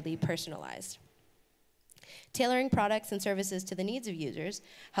be highly personalized. Tailoring products and services to the needs of users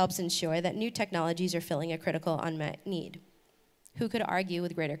helps ensure that new technologies are filling a critical unmet need. Who could argue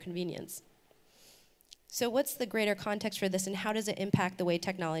with greater convenience? So what's the greater context for this, and how does it impact the way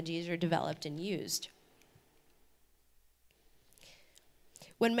technologies are developed and used?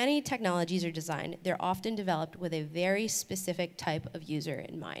 When many technologies are designed, they're often developed with a very specific type of user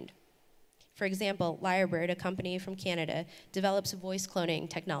in mind. For example, Lyrebird, a company from Canada, develops voice cloning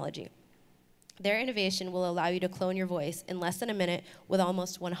technology. Their innovation will allow you to clone your voice in less than a minute with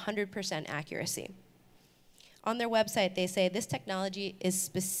almost 100% accuracy. On their website, they say this technology is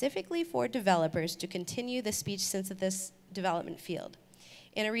specifically for developers to continue the speech synthesis development field.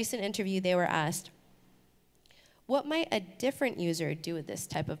 In a recent interview, they were asked, what might a different user do with this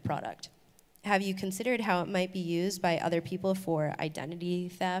type of product? Have you considered how it might be used by other people for identity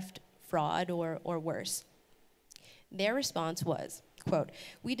theft, fraud, or worse? Their response was, quote,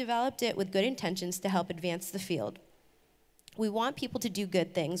 we developed it with good intentions to help advance the field. We want people to do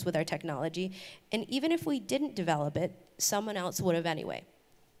good things with our technology, and even if we didn't develop it, someone else would have anyway.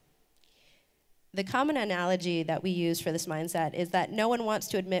 The common analogy that we use for this mindset is that no one wants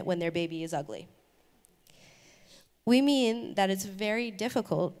to admit when their baby is ugly. We mean that it's very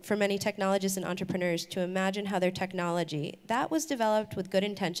difficult for many technologists and entrepreneurs to imagine how their technology that was developed with good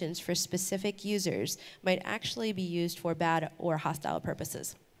intentions for specific users might actually be used for bad or hostile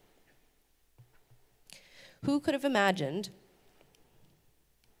purposes. Who could have imagined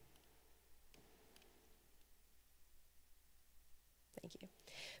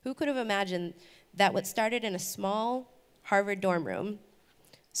Who could have imagined that what started in a small Harvard dorm room,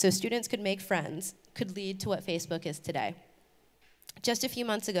 so students could make friends, could lead to what Facebook is today? Just a few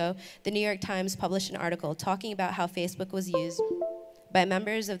months ago, the New York Times published an article talking about how Facebook was used by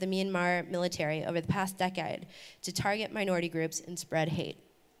members of the Myanmar military over the past decade to target minority groups and spread hate.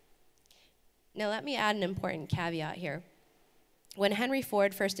 Now let me add an important caveat here. When Henry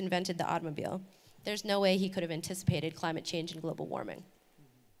Ford first invented the automobile, there's no way he could have anticipated climate change and global warming.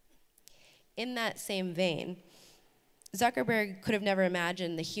 In that same vein, Zuckerberg could have never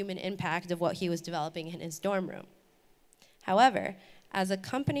imagined the human impact of what he was developing in his dorm room. However, as a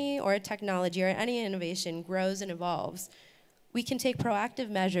company or a technology or any innovation grows and evolves, we can take proactive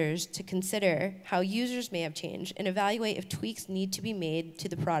measures to consider how users may have changed and evaluate if tweaks need to be made to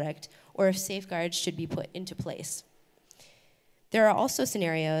the product or if safeguards should be put into place. There are also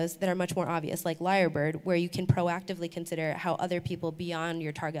scenarios that are much more obvious, like Lyrebird, where you can proactively consider how other people beyond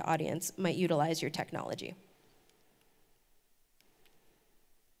your target audience might utilize your technology.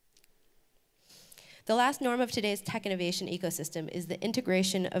 The last norm of today's tech innovation ecosystem is the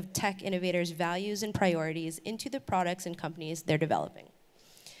integration of tech innovators' values and priorities into the products and companies they're developing.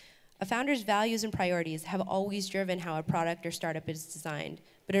 A founder's values and priorities have always driven how a product or startup is designed,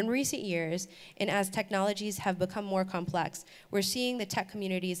 but in recent years, and as technologies have become more complex, we're seeing the tech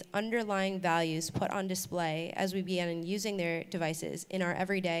community's underlying values put on display as we begin using their devices in our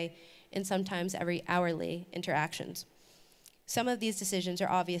everyday and sometimes every hourly interactions. Some of these decisions are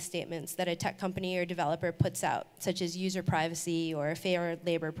obvious statements that a tech company or developer puts out, such as user privacy or fair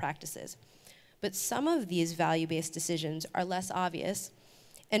labor practices. But some of these value-based decisions are less obvious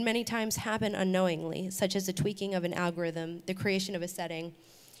and many times happen unknowingly, such as the tweaking of an algorithm, the creation of a setting,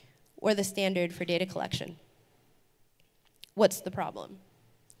 or the standard for data collection. What's the problem?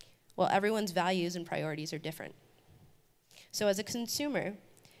 Well, everyone's values and priorities are different. So as a consumer,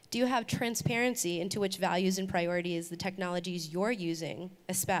 do you have transparency into which values and priorities the technologies you're using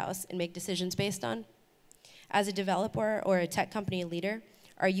espouse and make decisions based on? As a developer or a tech company leader,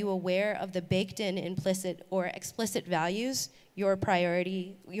 are you aware of the baked-in implicit or explicit values your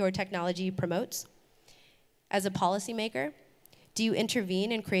technology promotes? As a policymaker, do you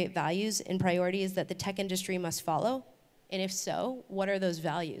intervene and create values and priorities that the tech industry must follow? And if so, what are those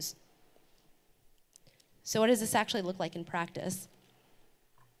values? So what does this actually look like in practice?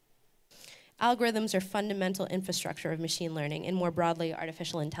 Algorithms are fundamental infrastructure of machine learning and more broadly,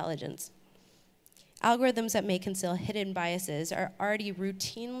 artificial intelligence. Algorithms that may conceal hidden biases are already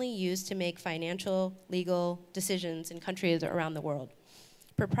routinely used to make financial, legal decisions in countries around the world.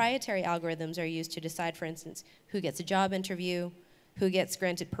 Proprietary algorithms are used to decide, for instance, who gets a job interview, who gets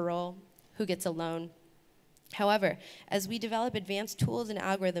granted parole, who gets a loan. However, as we develop advanced tools and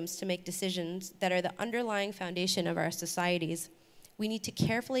algorithms to make decisions that are the underlying foundation of our societies, we need to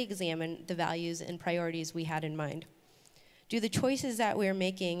carefully examine the values and priorities we had in mind. Do the choices that we're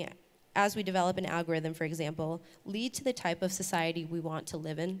making as we develop an algorithm, for example, lead to the type of society we want to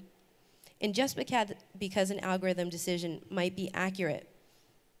live in? And just because an algorithm decision might be accurate,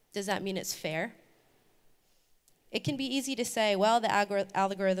 does that mean it's fair? It can be easy to say, well, the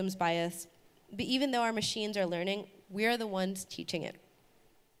algorithm's biased, but even though our machines are learning, we're the ones teaching it.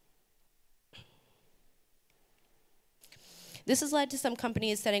 This has led to some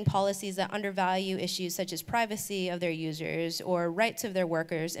companies setting policies that undervalue issues such as privacy of their users or rights of their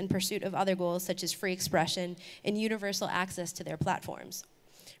workers in pursuit of other goals such as free expression and universal access to their platforms.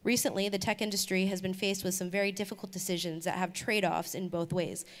 Recently, the tech industry has been faced with some very difficult decisions that have trade-offs in both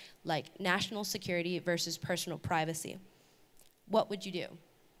ways, like national security versus personal privacy. What would you do?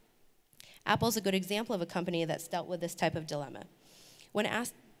 Apple's a good example of a company that's dealt with this type of dilemma. When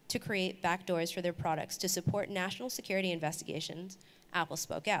asked to create backdoors for their products to support national security investigations, Apple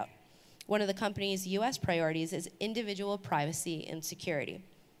spoke out. One of the company's US priorities is individual privacy and security.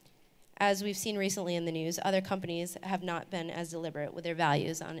 As we've seen recently in the news, other companies have not been as deliberate with their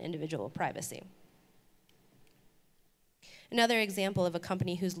values on individual privacy. Another example of a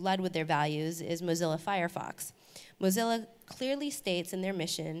company who's led with their values is Mozilla Firefox. Mozilla clearly states in their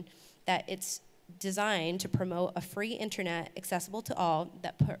mission that it's designed to promote a free internet accessible to all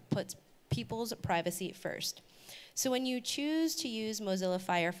that puts people's privacy first. So when you choose to use Mozilla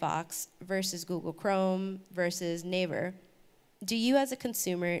Firefox versus Google Chrome versus Naver, do you as a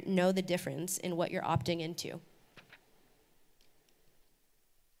consumer know the difference in what you're opting into?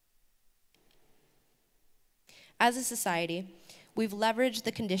 As a society, we've leveraged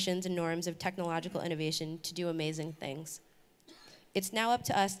the conditions and norms of technological innovation to do amazing things. It's now up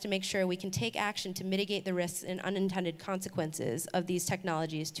to us to make sure we can take action to mitigate the risks and unintended consequences of these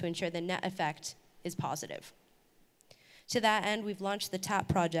technologies to ensure the net effect is positive. To that end, we've launched the TAP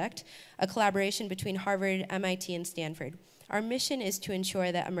project, a collaboration between Harvard, MIT, and Stanford. Our mission is to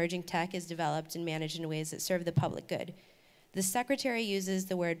ensure that emerging tech is developed and managed in ways that serve the public good. The secretary uses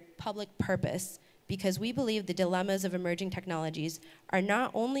the word public purpose because we believe the dilemmas of emerging technologies are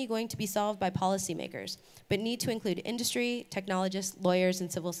not only going to be solved by policymakers, but need to include industry, technologists, lawyers, and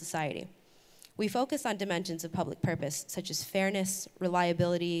civil society. We focus on dimensions of public purpose, such as fairness,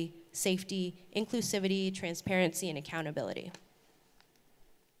 reliability, safety, inclusivity, transparency, and accountability.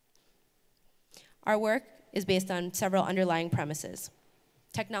 Our work is based on several underlying premises.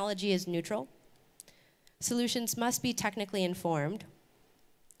 Technology is neutral. Solutions must be technically informed.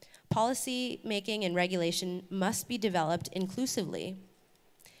 Policy making and regulation must be developed inclusively,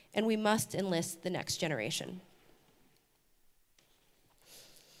 and we must enlist the next generation.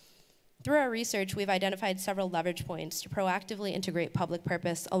 Through our research, we've identified several leverage points to proactively integrate public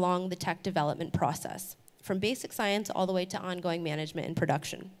purpose along the tech development process, from basic science all the way to ongoing management and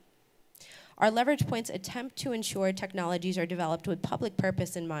production. Our leverage points attempt to ensure technologies are developed with public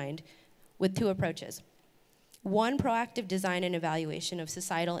purpose in mind with two approaches. One, proactive design and evaluation of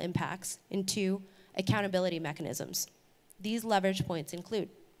societal impacts, and two, accountability mechanisms. These leverage points include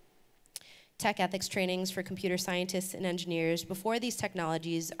tech ethics trainings for computer scientists and engineers before these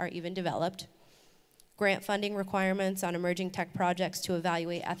technologies are even developed, grant funding requirements on emerging tech projects to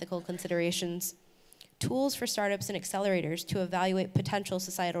evaluate ethical considerations, tools for startups and accelerators to evaluate potential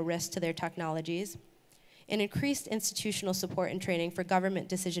societal risks to their technologies, and increased institutional support and training for government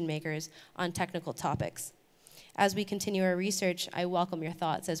decision makers on technical topics. As we continue our research, I welcome your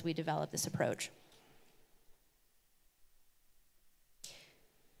thoughts as we develop this approach.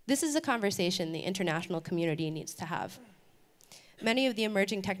 This is a conversation the international community needs to have. Many of the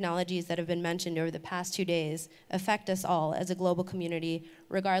emerging technologies that have been mentioned over the past 2 days affect us all as a global community,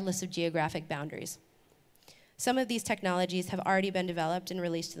 regardless of geographic boundaries. Some of these technologies have already been developed and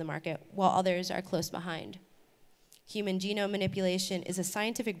released to the market, while others are close behind. Human genome manipulation is a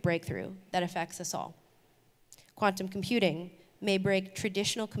scientific breakthrough that affects us all. Quantum computing may break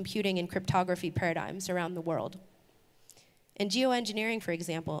traditional computing and cryptography paradigms around the world. And geoengineering, for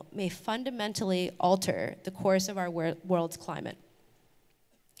example, may fundamentally alter the course of our world's climate.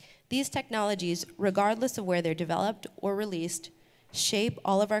 These technologies, regardless of where they're developed or released, shape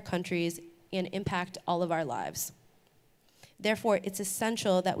all of our countries and impact all of our lives. Therefore, it's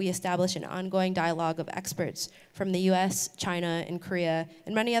essential that we establish an ongoing dialogue of experts from the US, China, and Korea,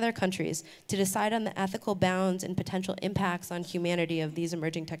 and many other countries to decide on the ethical bounds and potential impacts on humanity of these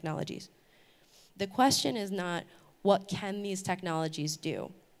emerging technologies. The question is not, what can these technologies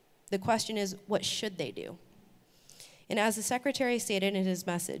do? The question is, what should they do? And as the Secretary stated in his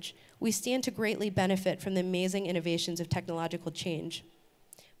message, we stand to greatly benefit from the amazing innovations of technological change.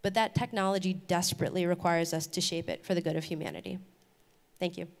 But that technology desperately requires us to shape it for the good of humanity.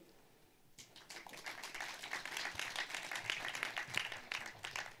 Thank you.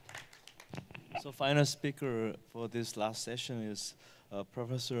 So final speaker for this last session is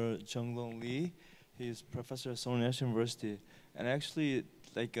Professor Jeong-Dong Lee. He's professor at Seoul National University. And actually,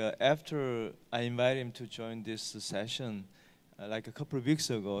 after I invited him to join this session, like a couple of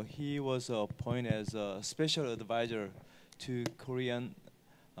weeks ago, he was appointed as a special advisor to Korean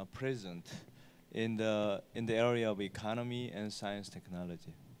president in the area of economy and science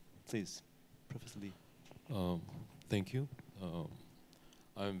technology. Please, Professor Lee. Thank you.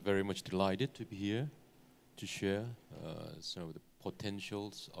 I'm very much delighted to be here to share some of the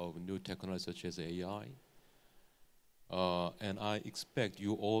potentials of new technologies such as AI. And I expect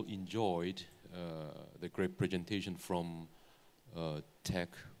you all enjoyed the great presentation from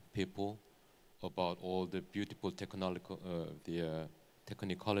tech people about all the beautiful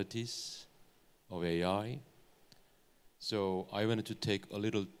technicalities of AI. So I wanted to take a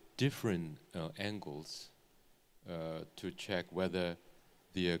little different angles to check whether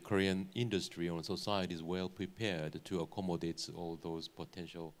the Korean industry or society is well prepared to accommodate all those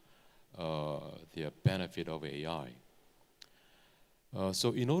potential the benefit of AI.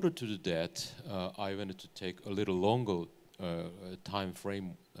 So in order to do that, I wanted to take a little longer time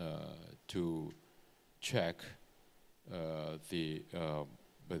frame to check the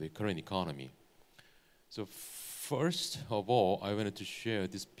current economy. So first of all, I wanted to share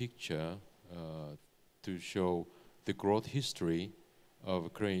this picture to show the growth history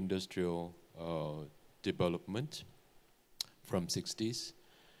of Korean industrial development from 60s.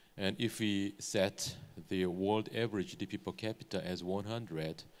 And if we set the world average GDP per capita as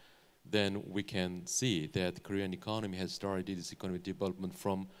 100, then we can see that Korean economy has started its economic development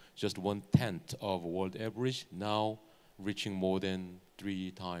from just 1/10 of world average, now reaching more than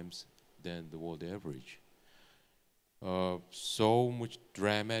 3 times than the world average. So much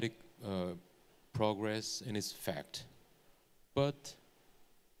dramatic progress in its fact. But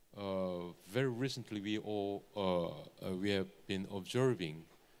very recently we have been observing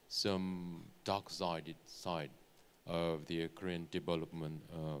some dark side of the Korean development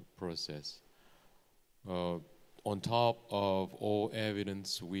process. On top of all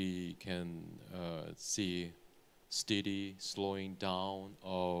evidence, we can see steady slowing down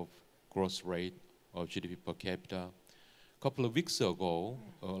of growth rate of GDP per capita. A couple of weeks ago,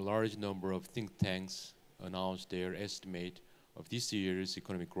 a large number of think tanks announced their estimate of this year's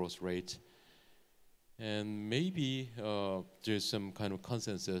economic growth rate. And maybe there's some kind of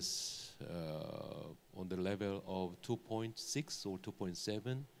consensus on the level of 2.6 or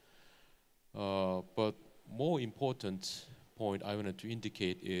 2.7. But more important point I wanted to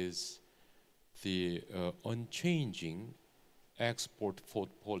indicate is the unchanging export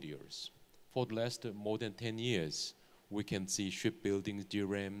portfolios. For the last more than 10 years, we can see shipbuilding,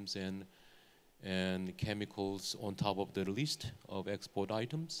 DRAMs, and chemicals on top of the list of export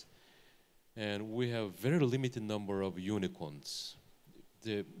items. And we have very limited number of unicorns.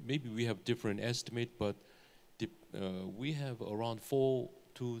 Maybe we have different estimate, but we have around 4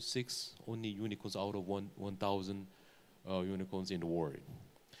 to 6 only unicorns out of 1,000 unicorns in the world.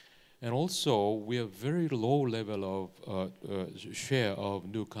 And also, we have very low level of share of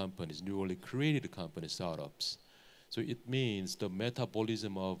new companies, newly created company startups. So it means the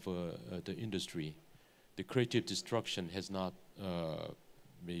metabolism of the industry, the creative destruction has not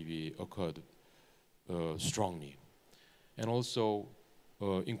maybe occurred strongly. And also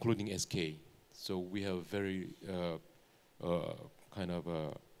including SK. So we have very kind of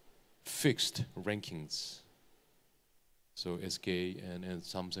fixed rankings. So SK and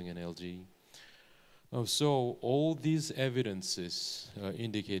Samsung and LG. So all these evidences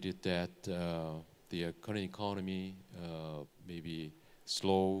indicated that the current economy maybe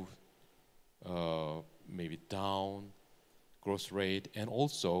slow, maybe down growth rate, and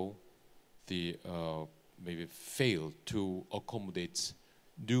also the maybe failed to accommodate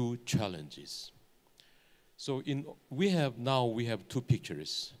new challenges. So we have two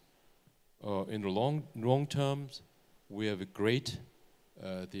pictures. In the long terms, we have a great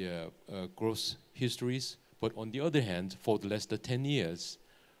growth histories, but on the other hand, for the last 10 years,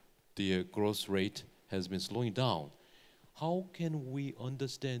 the growth rate has been slowing down. How can we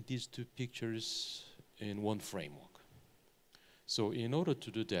understand these two pictures in one framework? So in order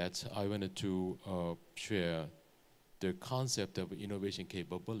to do that, I wanted to share the concept of innovation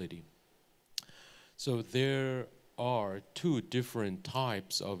capability. So there are two different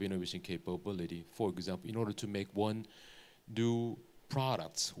types of innovation capability. For example, in order to make one new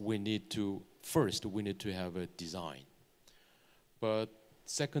products, we need to have a design. But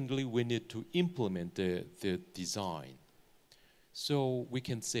secondly, we need to implement the design. So we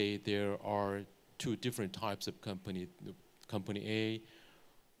can say there are two different types of company. Company A,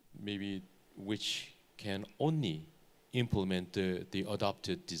 maybe which can only implement the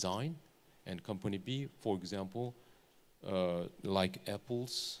adopted design, and company B, for example, like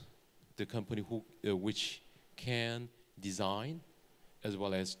Apple's, the company which can design as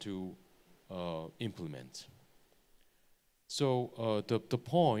well as to implement. So the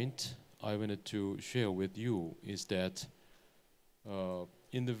point I wanted to share with you is that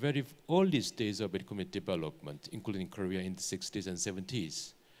in the very early stage of economic development, including Korea in the 60s and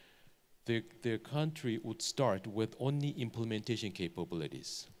 70s, the country would start with only implementation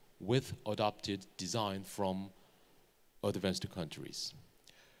capabilities with adopted design from advanced countries.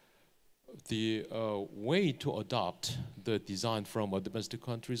 The way to adopt the design from advanced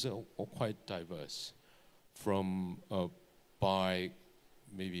countries are quite diverse, from by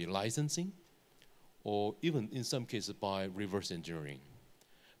maybe licensing, or even in some cases by reverse engineering.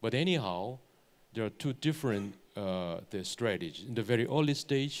 But anyhow, there are two different the strategies. In the very early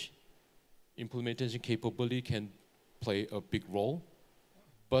stage, implementation capability can play a big role.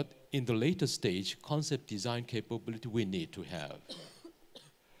 But in the later stage, concept design capability we need to have.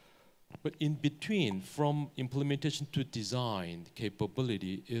 But in between, from implementation to design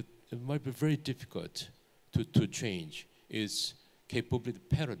capability, it might be very difficult to change its capability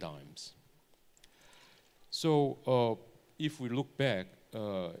paradigms. So if we look back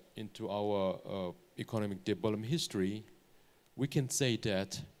into our economic development history, we can say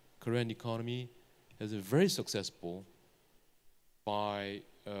that Korean economy has been very successful by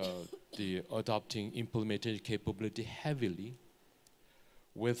the adopting implementation capability heavily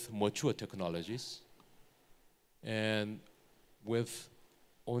with mature technologies and with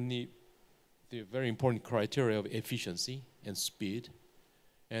only the very important criteria of efficiency and speed,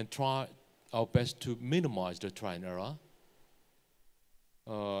 and try our best to minimize the trial and error.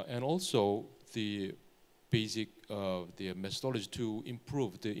 And also the basic the methodology to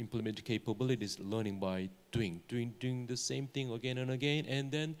improve the implemented capabilities, learning by doing the same thing again and again,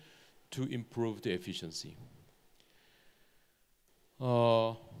 and then to improve the efficiency.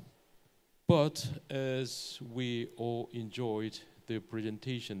 But as we all enjoyed the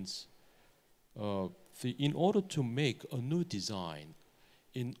presentations, in order to make a new design,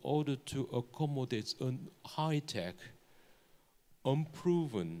 in order to accommodate a high-tech,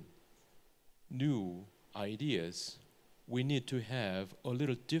 unproven new ideas, we need to have a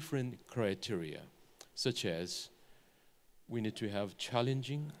little different criteria, such as we need to have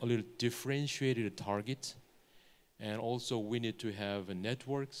challenging, a little differentiated target, and also we need to have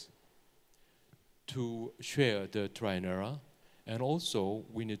networks to share the trial and error, and also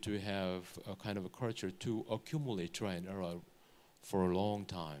we need to have a kind of a culture to accumulate trial and error for a long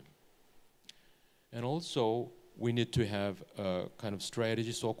time. And also we need to have a kind of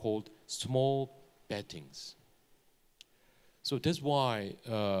strategy, so-called small bettings. So that's why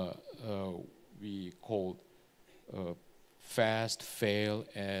we call fast fail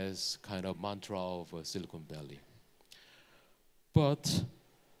as kind of mantra of Silicon Valley. But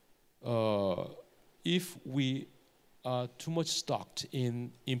if we are too much stuck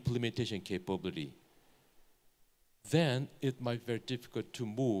in implementation capability, then it might be very difficult to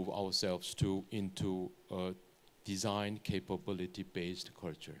move ourselves into a design capability-based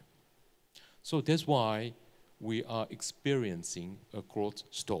culture. So that's why we are experiencing a growth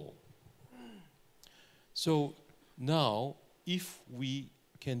stall. So now, if we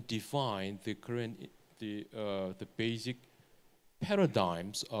can define the basic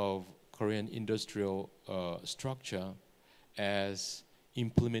paradigms of Korean industrial structure as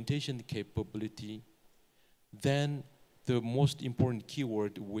implementation capability, then the most important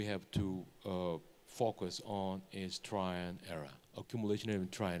keyword we have to focus on is trial and error, accumulation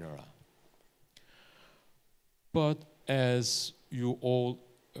and trial and error. But as you all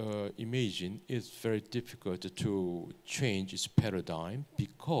imagine, it's very difficult to change its paradigm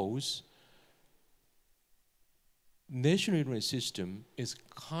because national education system is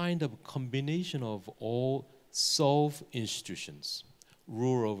kind of a combination of all self-institutions,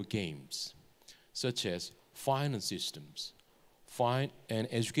 rule of games, such as finance systems, and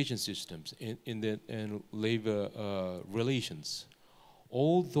education systems, and labor relations.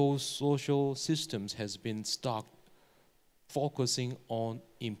 All those social systems has been stocked focusing on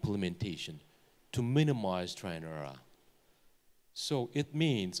implementation to minimize trial and error. So it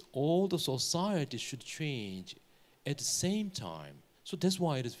means all the society should change at the same time. So that's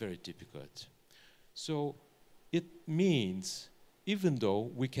why it is very difficult. So it means even though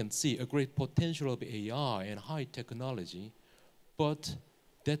we can see a great potential of AI and high technology, but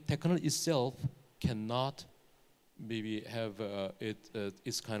that technology itself cannot maybe have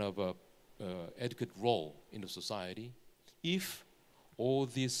its kind of a adequate role in the society if all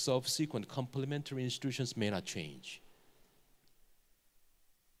these subsequent complementary institutions may not change.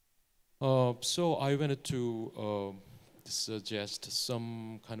 So I wanted to suggest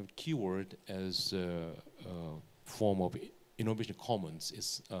some kind of keyword as a form of innovation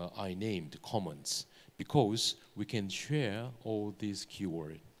commons. I named commons because we can share all these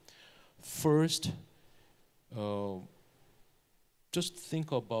keywords. First, just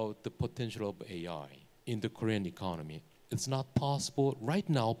think about the potential of AI in the Korean economy. It's not possible right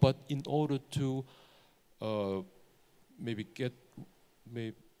now, but in order to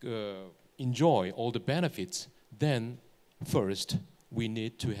enjoy all the benefits, then first we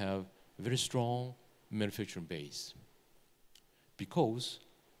need to have a very strong manufacturing base, because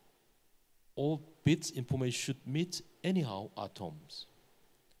all bits information should meet anyhow atoms.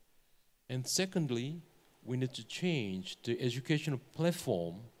 And secondly, we need to change the educational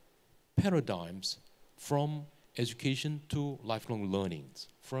platform paradigms from education to lifelong learning,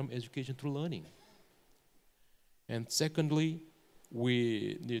 from education to learning. And secondly,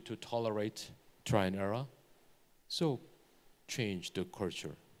 we need to tolerate trial and error, so change the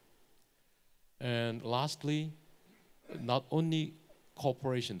culture. And lastly, not only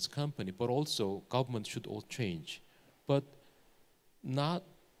corporations, company, but also government should all change, but not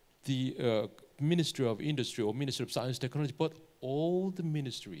the Ministry of Industry or Ministry of Science and Technology, but all the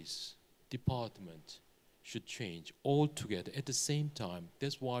ministries, departments should change all together at the same time.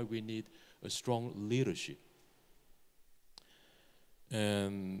 That's why we need a strong leadership.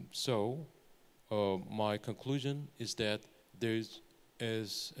 And so my conclusion is that there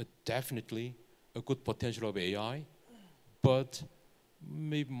is definitely a good potential of AI, but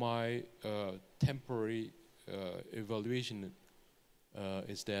maybe my temporary evaluation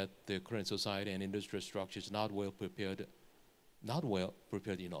is that the current society and industrial structure is not well prepared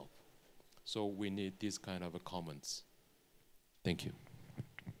enough. So we need this kind of a commons. Thank you.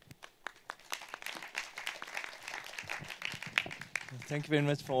 Thank you very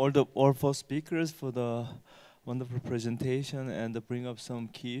much for all four speakers for the wonderful presentation and to bring up some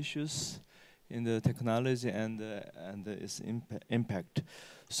key issues in the technology and its impact.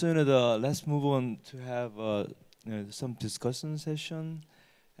 So let's move on to have some discussion session,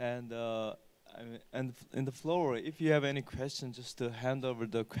 and in the floor, if you have any questions, just to hand over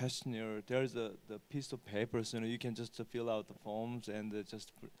the questionnaire. There's the piece of paper, so you can just fill out the forms and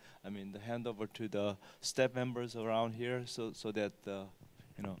just the hand over to the staff members around here, so that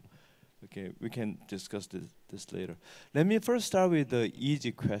okay, we can discuss this later. Let me first start with the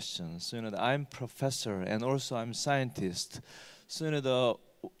easy questions. So I'm professor and also I'm scientist. So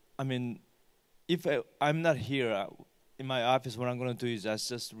if I'm not here in my office, what I'm going to do is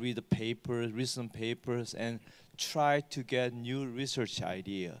just read the papers, read some papers, and try to get new research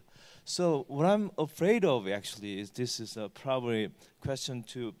idea. So what I'm afraid of actually is this is probably a question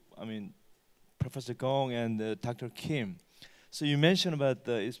to Professor Gong and Dr. Kim. So you mentioned about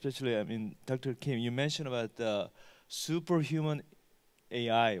especially Dr. Kim, you mentioned about the superhuman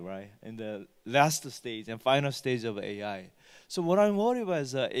AI, right? In the last stage and final stage of AI. So what I'm worried about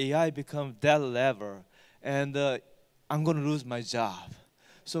is AI becomes that level, and I'm going to lose my job.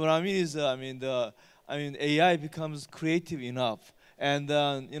 So what I mean is, AI becomes creative enough, and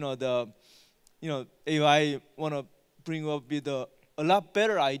if I want to bring up with a lot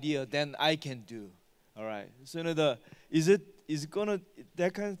better idea than I can do. All right. So is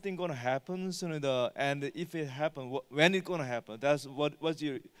that kind of thing gonna happen? So and if it happens, when it's gonna happen? That's what's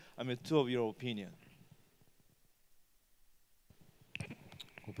your two of your opinion.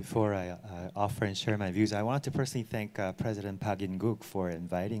 Well, before I offer and share my views, I want to personally thank President Park In-guk for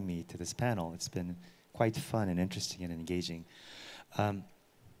inviting me to this panel. It's been quite fun and interesting and engaging.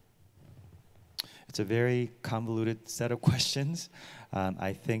 It's a very convoluted set of questions.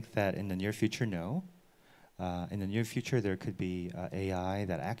 I think that in the near future, no. In the near future, there could be AI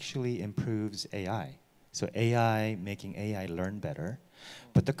that actually improves AI. So AI making AI learn better.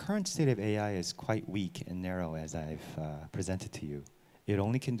 But the current state of AI is quite weak and narrow, as I've presented to you. It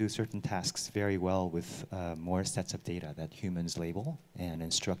only can do certain tasks very well with more sets of data that humans label and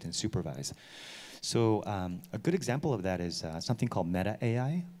instruct and supervise. So a good example of that is something called meta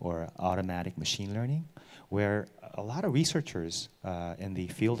AI, or automatic machine learning, where a lot of researchers in the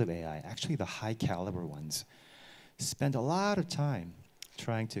field of AI, actually the high caliber ones, spend a lot of time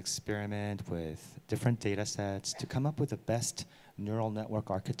trying to experiment with different data sets to come up with the best neural network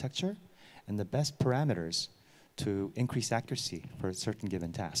architecture and the best parameters to increase accuracy for a certain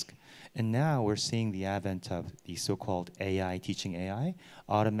given task. And now we're seeing the advent of the so-called AI teaching AI,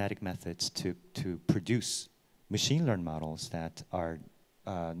 automatic methods to produce machine learned models that are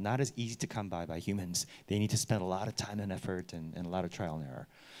not as easy to come by humans. They need to spend a lot of time and effort and a lot of trial and error.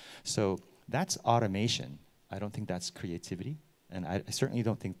 So that's automation. I don't think that's creativity. And I certainly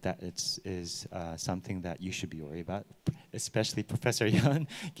don't think that is something that you should be worried about, especially Professor Yoon,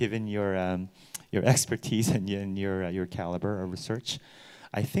 given your expertise and your caliber of research.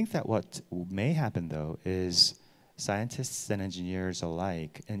 I think that what may happen, though, is scientists and engineers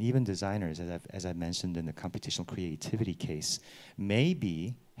alike, and even designers, as I mentioned in the computational creativity case, may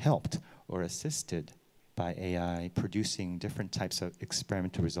be helped or assisted by AI producing different types of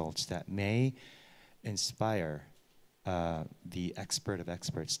experimental results that may inspire the expert of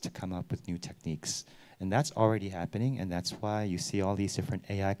experts to come up with new techniques. And that's already happening, and that's why you see all these different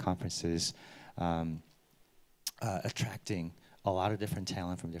AI conferences attracting a lot of different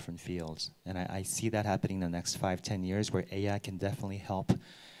talent from different fields. And I see that happening in the next 5-10 years, where AI can definitely help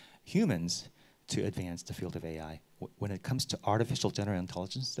humans to advance the field of AI. When it comes to artificial general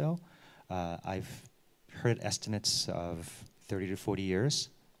intelligence, though, I've heard estimates of 30 to 40 years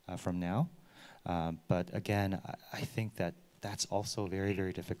from now. But again, I think that that's also very,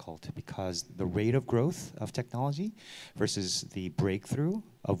 very difficult, because the rate of growth of technology versus the breakthrough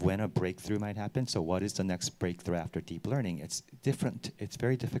of when a breakthrough might happen. So what is the next breakthrough after deep learning? It's different. It's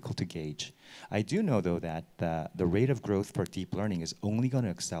very difficult to gauge. I do know, though, that the rate of growth for deep learning is only going to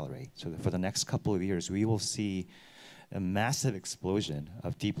accelerate. So for the next couple of years, we will see a massive explosion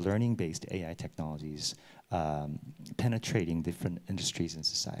of deep learning-based AI technologies penetrating different industries and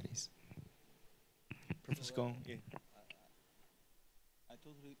societies. Professor Gong. Yeah. I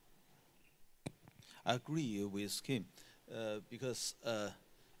totally agree with Kim, because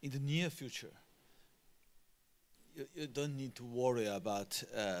in the near future, you don't need to worry about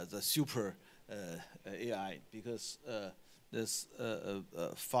the super AI, because that's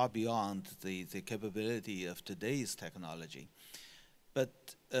far beyond the capability of today's technology.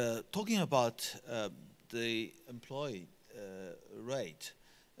 But talking about the employee rate,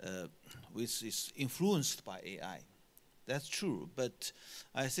 which is influenced by AI. That's true, but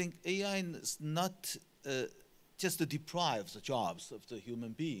I think AI is not just to deprive the jobs of the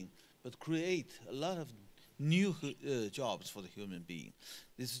human being, but create a lot of new jobs for the human being.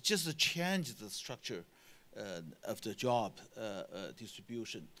 This is just to change the structure of the job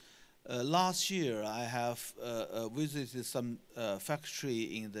distribution. Last year, I have visited some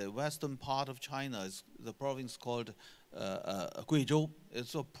factory in the western part of China. It's the province called Guizhou.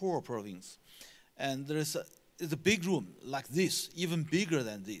 It's a poor province. And there's a big room like this, even bigger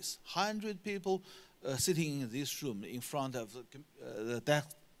than this. 100 people sitting in this room in front of the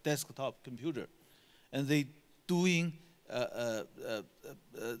desktop computer. And they doing,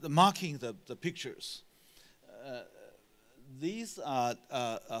 marking the pictures. These are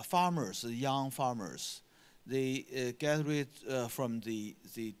farmers, young farmers. They gather it from the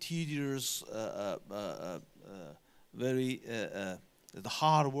tedious, very the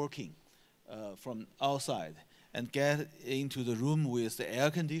hard working from outside, and get into the room with the air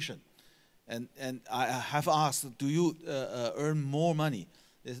condition. And I have asked, do you earn more money?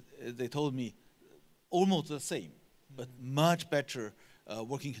 They told me almost the same, but much better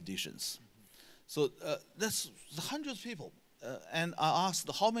working conditions. So that's hundreds of people. And I asked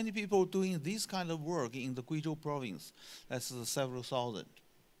how many people are doing this kind of work in the Guizhou province. That's several thousand.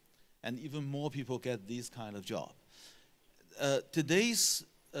 and even more people get this kind of job. Today's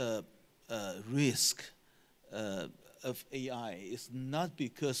risk of AI is not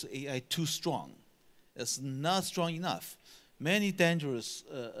because AI too strong. It's not strong enough. Many dangerous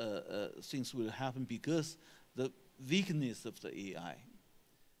things will happen because the weakness of the AI,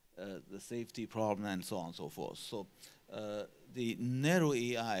 the safety problem, and so on and so forth. So the narrow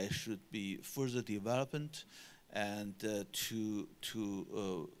AI should be further developed and to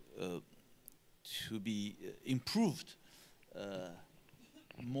be improved,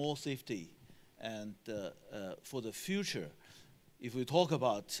 more safety. And for the future, if we talk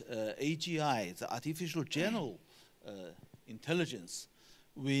about AGI, the artificial general intelligence,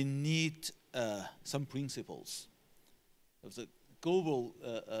 we need some principles of the global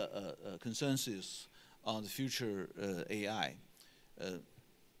consensus on the future AI.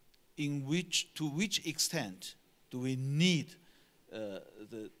 To which extent do we need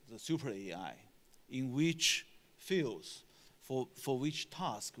the super AI? In which fields, for which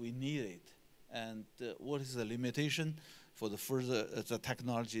task we need it? And what is the limitation for the further the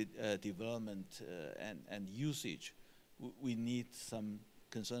technology development and usage? We need some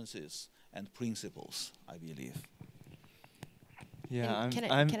consensus and principles, I believe. Yeah,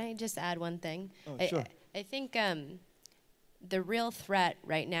 can I just add one thing? Oh, sure. I think the real threat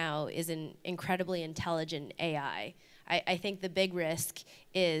right now is an incredibly intelligent AI. I think the big risk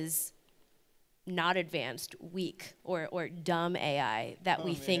is not advanced, weak, or dumb AI that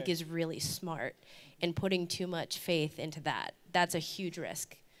we think is really smart, and putting too much faith into that. That's a huge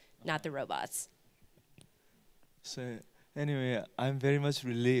risk, not the robots. So anyway, I'm very much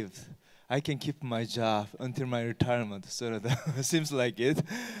relieved. I can keep my job until my retirement. So that seems like it.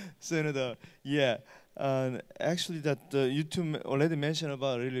 So yeah, actually that you two already mentioned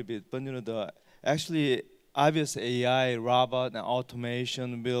about a little bit, but actually obvious AI, robot, and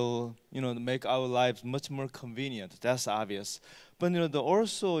automation will make our lives much more convenient. That's obvious. But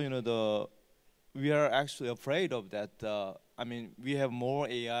also we are actually afraid of that. I mean, we have more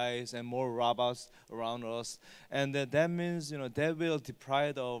AIs and more robots around us, and that means that will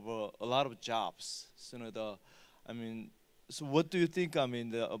deprive of a lot of jobs. So so what do you think?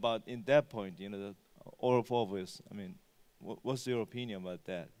 About in that point, all of us. I mean, what's your opinion about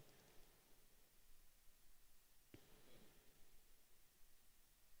that?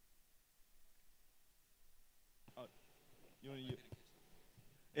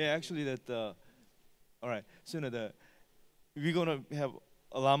 Yeah, actually that. All right, so we're gonna have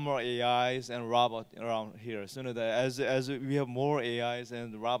a lot more AIs and robots around here. So as we have more AIs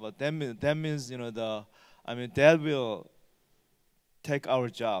and robots, that means that will take our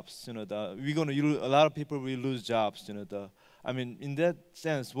jobs. We're gonna a lot of people will lose jobs. In that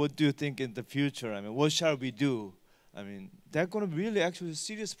sense, what do you think in the future? What shall we do? That's gonna be really actually a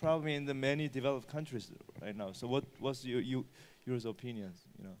serious problem in the many developed countries right now. So what's your opinions?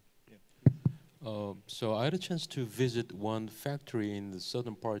 So I had a chance to visit one factory in the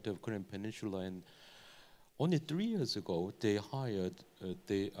southern part of Korean Peninsula, and only 3 years ago they hired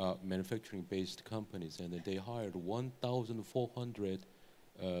they are manufacturing-based companies, and they hired 1,400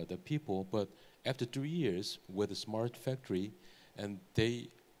 the people. But after 3 years with a smart factory, and they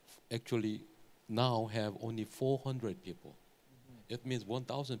actually now have only 400 people. It means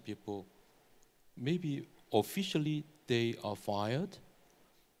 1,000 people. Maybe officially they are fired,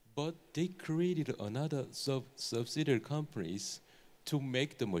 but they created another subsidiary companies to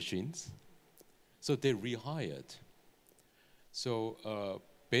make the machines. So they rehired. So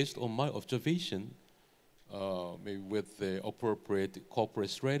based on my observation, maybe with the appropriate corporate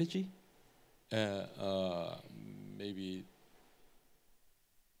strategy, maybe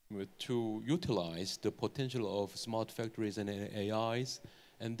to utilize the potential of smart factories and AIs,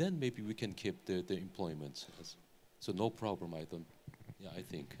 and then maybe we can keep the employment. So no problem, I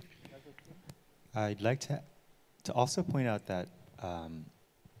think. I'd like to also point out that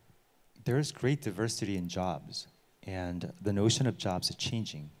there is great diversity in jobs, and the notion of jobs is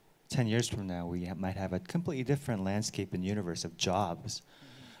changing. 10 years from now, we might have a completely different landscape and universe of jobs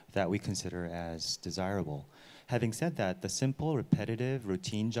that we consider as desirable. Having said that, the simple, repetitive,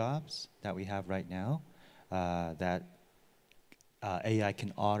 routine jobs that we have right now that AI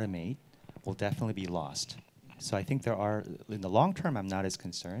can automate will definitely be lost. So I think there are, in the long term, I'm not as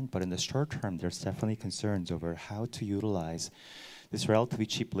concerned, but in the short term, there's definitely concerns over how to utilize this relatively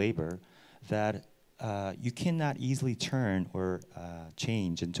cheap labor that you cannot easily turn or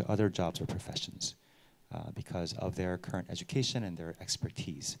change into other jobs or professions because of their current education and their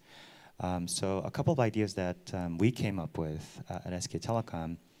expertise. So a couple of ideas that we came up with at SK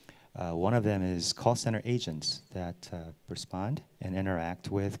Telecom One of them is call center agents that respond and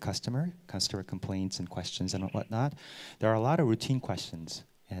interact with customer complaints and questions and whatnot. There are a lot of routine questions,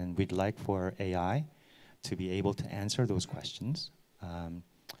 and we'd like for AI to be able to answer those questions.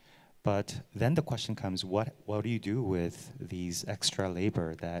 But then the question comes, what do you do with these extra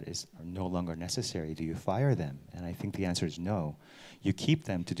labor that is no longer necessary? Do you fire them? And I think the answer is no. You keep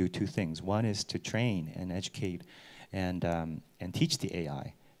them to do two things. One is to train and educate and teach the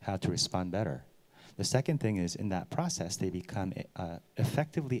AI how to respond better. The second thing is, in that process, they become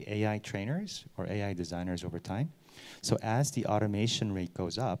effectively AI trainers or AI designers over time. So as the automation rate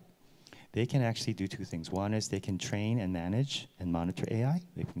goes up, they can actually do two things. One is they can train and manage and monitor AI.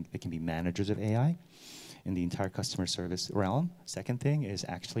 They can be managers of AI in the entire customer service realm. Second thing is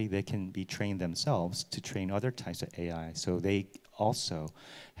actually they can be trained themselves to train other types of AI. So they also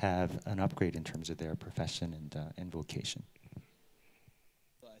have an upgrade in terms of their profession and vocation.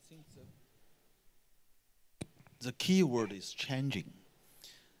 I think the key word is changing.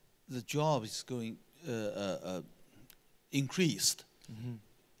 The job is going increased. Mm-hmm.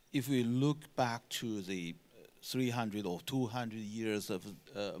 If we look back to the 300 or 200 years of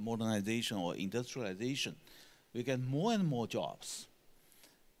modernization or industrialization, we get more and more jobs.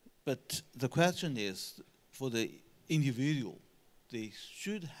 But the question is, for the individual, they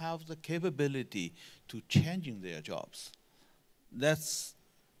should have the capability to changing their jobs. That's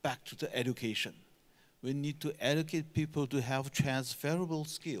back to the education. We need to educate people to have transferable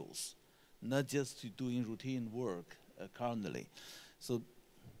skills, not just to doing routine work currently. So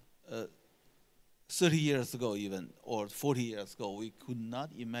 30 years ago even, or 40 years ago, we could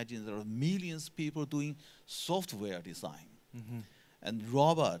not imagine there are millions of people doing software design. Mm-hmm. And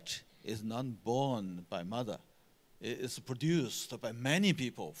robot is not born by mother. It's produced by many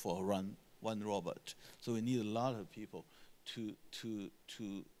people for one robot. So we need a lot of people to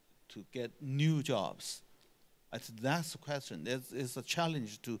get new jobs. I think that's the question. It's a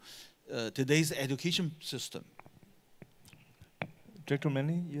challenge to today's education system. Director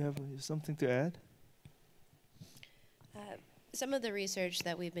MANLEY, you have something to add? Some of the research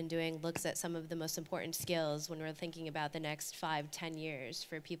that we've been doing looks at some of the most important skills when we're thinking about the next 5-10 years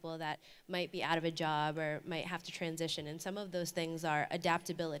for people that might be out of a job or might have to transition. And some of those things are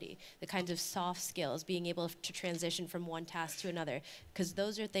adaptability, the kinds of soft skills, being able to transition from one task to another, because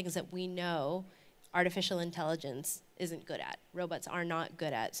those are things that we know artificial intelligence isn't good at. Robots are not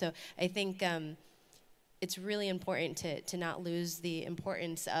good at. So I think it's really important to not lose the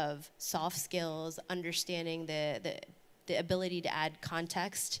importance of soft skills, understanding the ability to add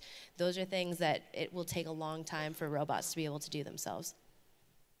context. Those are things that it will take a long time for robots to be able to do themselves.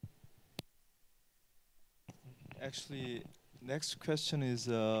 Actually, next question is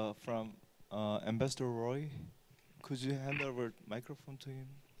from Ambassador Roy. Could you hand over the microphone to him?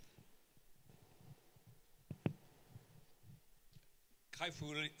 Kai-Fu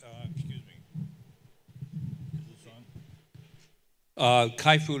Lee, excuse me. Is this on?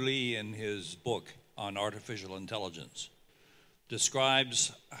 Kai-Fu Lee, in his book on artificial intelligence,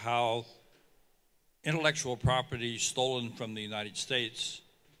 describes how intellectual property stolen from the United States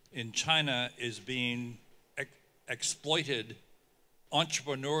in China is being exploited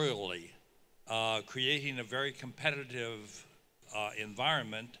entrepreneurially, creating a very competitive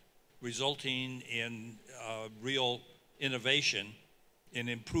environment, resulting in real innovation in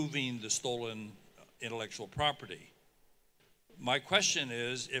improving the stolen intellectual property. My question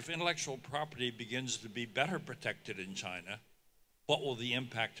is, if intellectual property begins to be better protected in China, what will the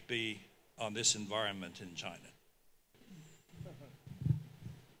impact be on this environment in China?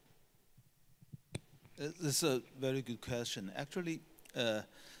 This is a very good question. Actually,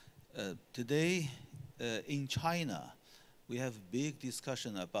 today in China, we have big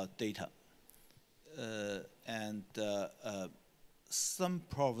discussion about data. And some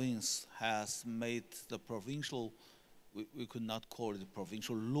province has made the provincial, we could not call it a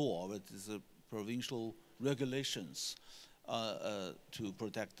provincial law, but it's a provincial regulations to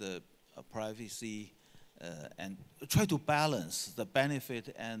protect the privacy and try to balance the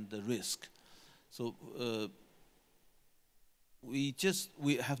benefit and the risk. So we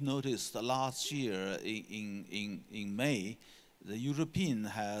have noticed last year in May, the European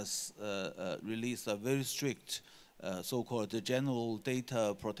has released a very strict so-called general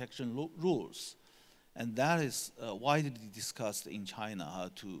data protection rules. And that is widely discussed in China, how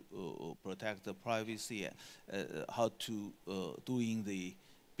to protect the privacy, how to doing the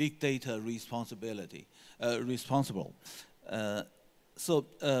big data responsible. So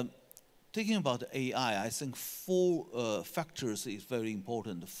thinking about AI, I think 4 factors is very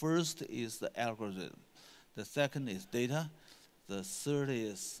important. The first is the algorithm. The second is data. the third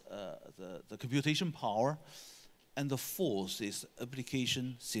is the computation power, and the fourth is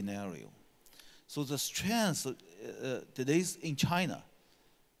application scenario. So the strength today in China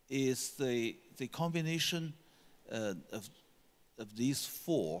is the combination of these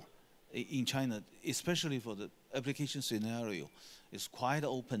four in China, especially for the application scenario, is quite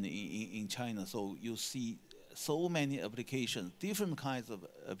open in China. So you see so many applications, different kinds of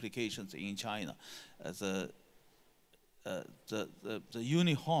applications in China. The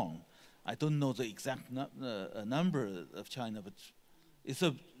Unihorn, I don't know the exact number of China, but it's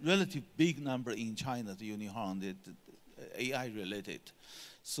a relatively big number in China, the Unihorn, the AI related.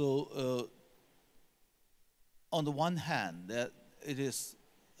 So on the one hand, that it is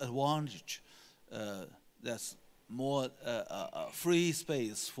advantage that's more free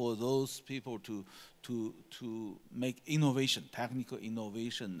space for those people to make innovation, technical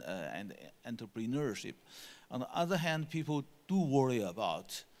innovation and entrepreneurship. On the other hand, people do worry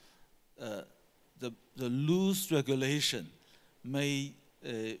about the loose regulation may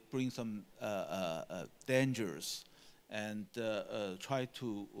bring some dangers, and try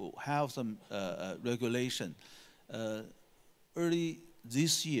to have some regulation. Early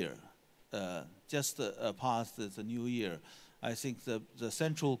this year, just past the new year, I think the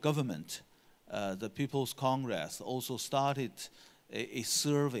central government, the People's Congress, also started a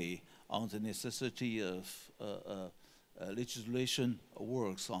survey on the necessity of legislation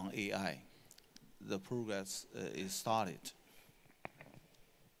works on AI. The progress is started.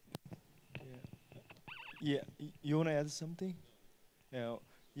 Yeah, you want to add something?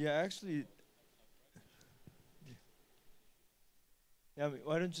 Yeah, actually. Yeah,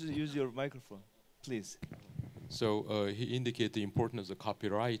 why don't you use your microphone, please? So he indicated the importance of the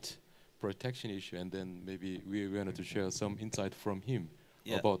copyright protection issue, and then maybe we wanted to share some insight from him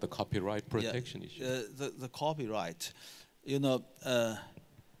about the copyright protection issue. The copyright, you know,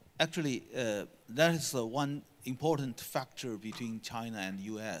 actually that is one important factor between China and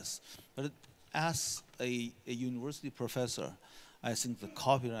US. But as a university professor, I think the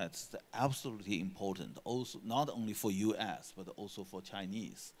copyright is absolutely important, also not only for US, but also for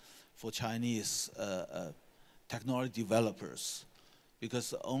Chinese technology developers,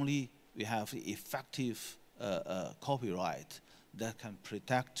 because only we have effective copyright that can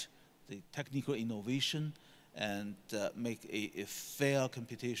protect the technical innovation and make a fair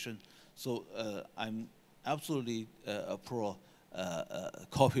competition. So I'm absolutely pro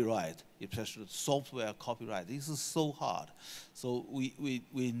copyright, especially software copyright. This is so hard. So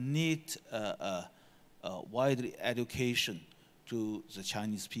we need widely education to the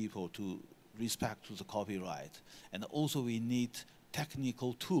Chinese people to respect to the copyright. And also we need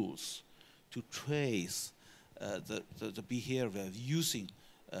technical tools to trace the behavior of using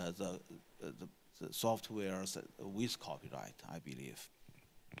the softwares with copyright, I believe.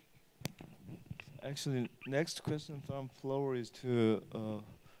 Actually, next question from floor is to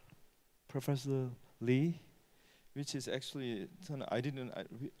Professor Lee, which is actually I didn't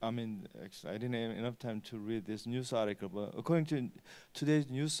have enough time to read this news article, but according to today's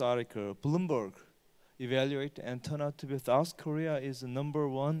news article, Bloomberg evaluate and turn out to be South Korea is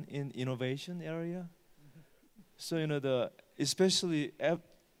 #1 in innovation area. So especially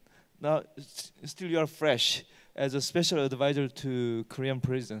now still you are fresh as a special advisor to Korean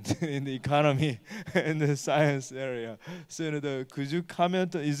president in the economy and the science area. So could you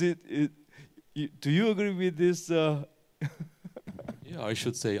comment? Do you agree with this? Yeah, I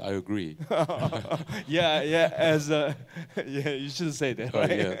should say I agree. Yeah. You should say that.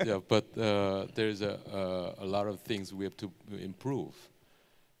 Right? Yeah. But there's a lot of things we have to improve.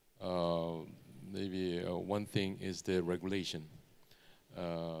 Maybe one thing is the regulation.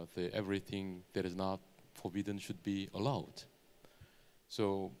 Everything that is not forbidden should be allowed.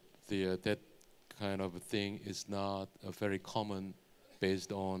 So that kind of thing is not very common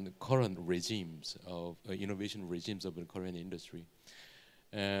based on current regimes of innovation regimes of the Korean industry.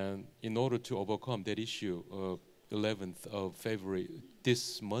 And in order to overcome that issue, 11th of February,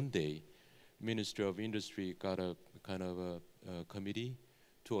 this Monday, Ministry of Industry got a kind of a committee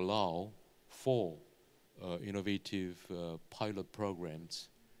to allow 4 innovative pilot programs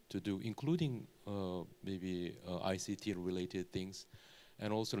to do, including maybe ICT-related things.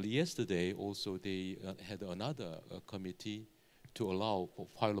 And also yesterday, also they had another committee to allow for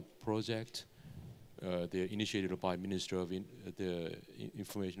pilot project. They're initiated by Minister of the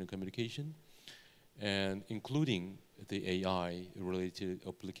Information and Communication, and including the AI-related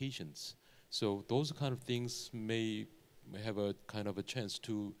applications. So those kind of things may have a kind of a chance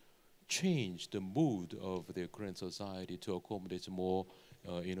to change the mood of the Korean society to accommodate more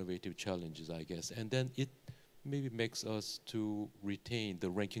innovative challenges, I guess. And then it maybe makes us to retain the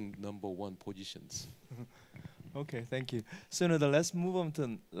ranking #1 positions. Okay, thank you. So let's move on to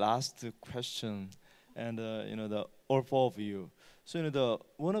the last question, and the all four of you. So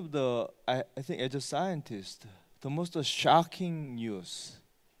one of the I think as a scientist, the most shocking news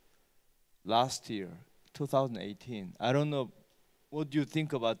last year, 2018. I don't know what do you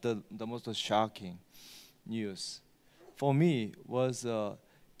think about the most shocking news. For me, was a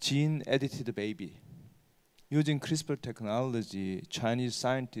gene-edited baby. Using CRISPR technology, Chinese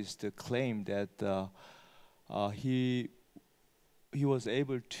scientists claimed that he was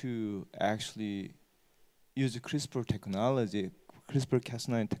able to actually use CRISPR technology,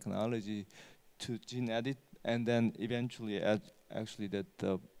 CRISPR-Cas9 technology, to gene edit, and then eventually, actually, that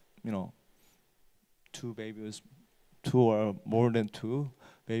two or more than two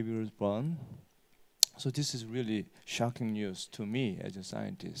babies were born. So this is really shocking news to me as a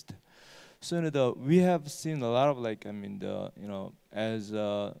scientist. So we have seen a lot of as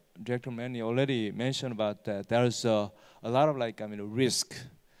Director Manley already mentioned about that, there's a lot of risk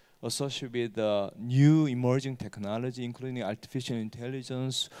associated with the new emerging technology, including artificial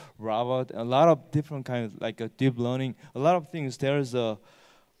intelligence, robot, a lot of different kinds deep learning, a lot of things. There's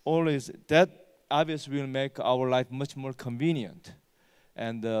always that obviously will make our life much more convenient,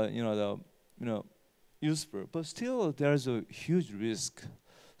 and useful. But still, there's a huge risk.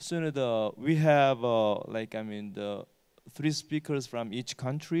 So we have the 3 speakers from each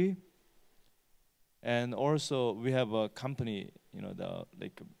country, and also we have a company, the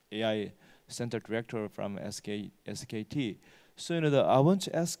AI Center Director from SKT. So I want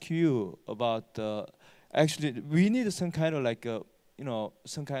to ask you about actually we need some kind of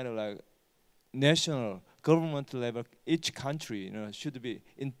some kind of national government level. Each country should be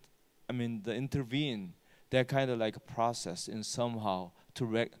intervene that kind of process in somehow to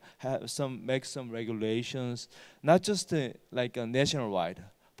make some regulations, not just nationwide,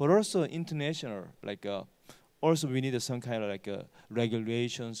 but also international. Also we need some kind of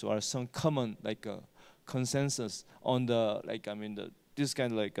regulations or some common consensus on this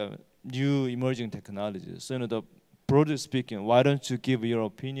kind of new emerging technologies. So the broadly speaking, why don't you give your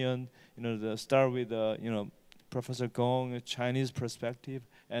opinion? Start with Professor Gong, Chinese perspective,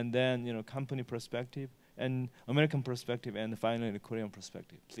 and then company perspective, and American perspective, and finally the Korean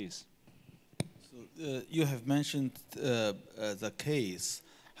perspective, please. So you have mentioned the case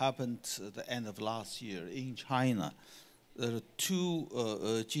happened at the end of last year in China. There are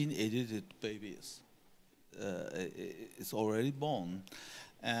 2 gene-edited babies. It's already born,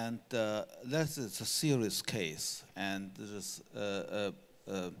 and that is a serious case, and this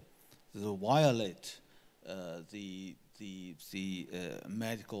violate the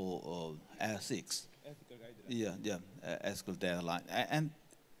medical ethics. Ethical guidelines. Ethical deadline. And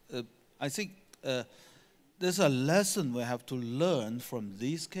I think there's a lesson we have to learn from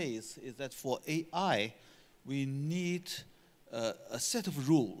this case is that for AI, we need a set of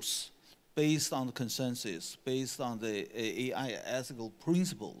rules based on the consensus, based on the AI ethical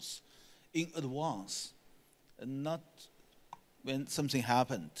principles in advance, and not when something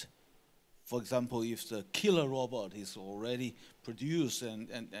happened. For example, if the killer robot is already produced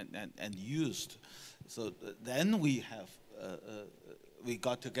and used, so then we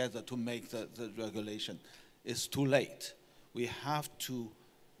got together to make the regulation. It's too late. We have to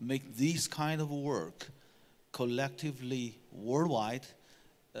make this kind of work collectively worldwide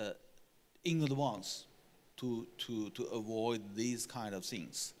in advance to avoid these kind of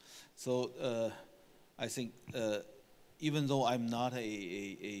things. So I think even though I'm not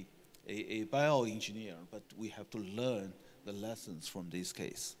a bioengineer, but we have to learn the lessons from this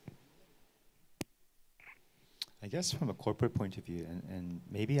case. I guess from a corporate point of view, and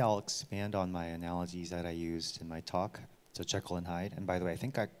maybe I'll expand on my analogies that I used in my talk to Jekyll and Hyde. And by the way, I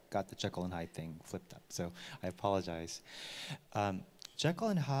think I got the Jekyll and Hyde thing flipped up, so I apologize. Jekyll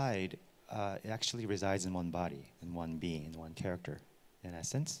and Hyde actually resides in one body, in one being, in one character, in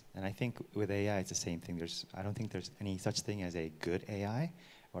essence. And I think with AI, it's the same thing. I don't think there's any such thing as a good AI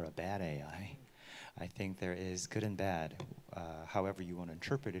or a bad AI. I think there is good and bad, however you want to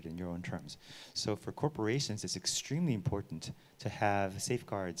interpret it in your own terms. So for corporations, it's extremely important to have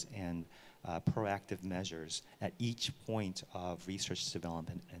safeguards and proactive measures at each point of research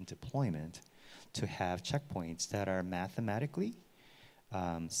development and deployment to have checkpoints that are mathematically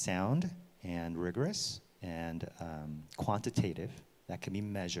sound and rigorous and quantitative, that can be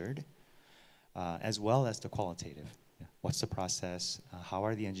measured, as well as the qualitative. What's the process? How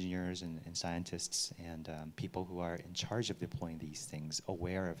are the engineers and scientists and people who are in charge of deploying these things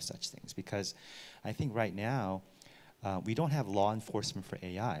aware of such things? Because I think right now, we don't have law enforcement for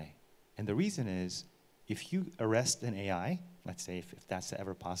AI. And the reason is, if you arrest an AI, let's say if that's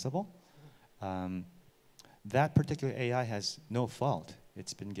ever possible, that particular AI has no fault.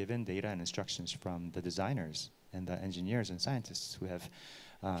 It's been given data and instructions from the designers and the engineers and scientists who have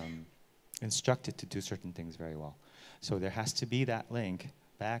instructed to do certain things very well. So there has to be that link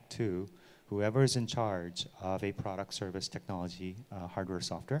back to whoever is in charge of a product, service, technology, hardware,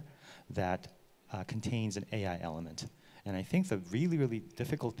 software that contains an AI element. And I think the really, really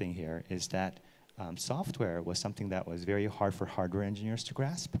difficult thing here is that software was something that was very hard for hardware engineers to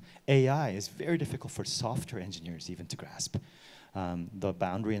grasp. AI is very difficult for software engineers even to grasp. The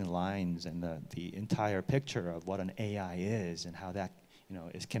boundary and lines and the entire picture of what an AI is and how that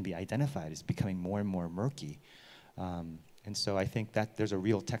can be identified is becoming more and more murky. And so I think that there's a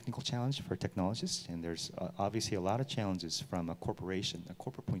real technical challenge for technologists, and there's obviously a lot of challenges from a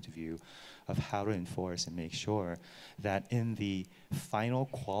corporate point of view of how to enforce and make sure that in the final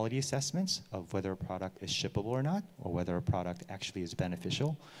quality assessments of whether a product is shippable or not, or whether a product actually is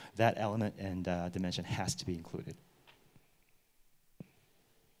beneficial, that element and dimension has to be included.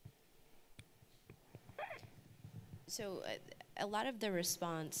 So a lot of the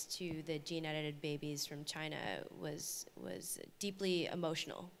response to the gene-edited babies from China was deeply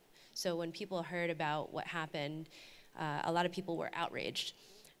emotional. So when people heard about what happened, a lot of people were outraged.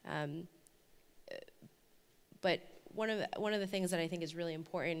 But one of the things that I think is really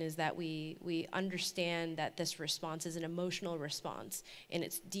important is that we understand that this response is an emotional response, and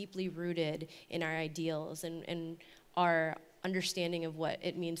it's deeply rooted in our ideals and our understanding of what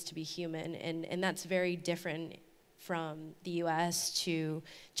it means to be human, and that's very different from the US to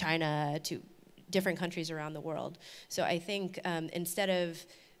China to different countries around the world. So I think instead of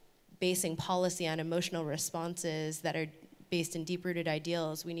basing policy on emotional responses that are based in deep-rooted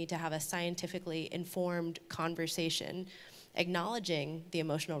ideals, we need to have a scientifically informed conversation acknowledging the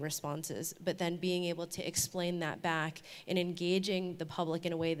emotional responses, but then being able to explain that back and engaging the public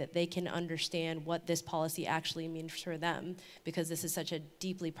in a way that they can understand what this policy actually means for them, because this is such a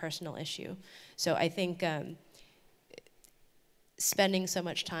deeply personal issue. So I think spending so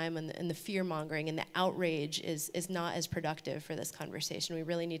much time in the fear-mongering and the outrage is not as productive for this conversation. We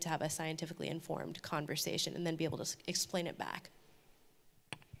really need to have a scientifically informed conversation and then be able to explain it back.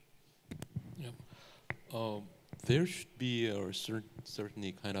 Yeah. There should be a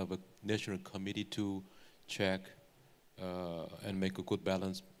certainly kind of a national committee to check and make a good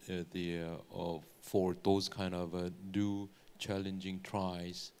balance for those kind of new challenging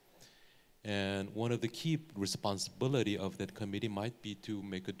tries. And one of the key responsibility of that committee might be to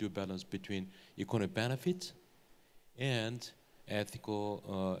make a due balance between economic benefits and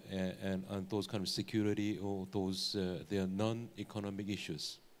ethical and those kind of security or those their non-economic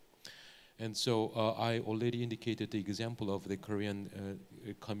issues. And so I already indicated the example of the Korean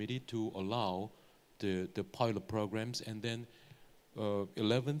committee to allow the pilot programs, and then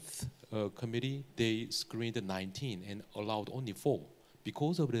 11th committee, they screened 19 and allowed only 4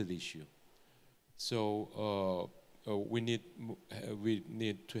 because of that issue. So we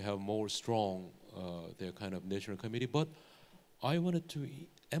need to have more strong their kind of national committee. But I wanted to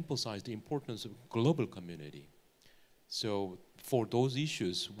emphasize the importance of global community. So for those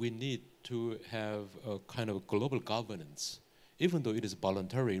issues, we need to have a kind of global governance, even though it is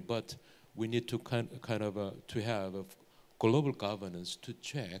voluntary. But we need to kind of to have a global governance to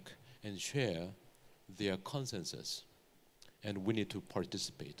check and share their consensus, and we need to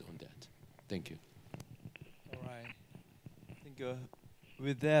participate on that. Thank you. All right. I think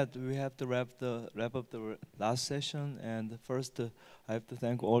with that, we have to wrap up the last session. And first, I have to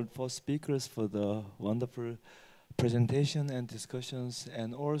thank all 4 speakers for the wonderful presentation and discussions,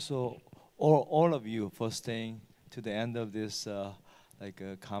 and also all of you for staying to the end of this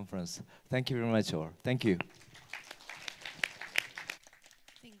conference. Thank you very much, all. Thank you.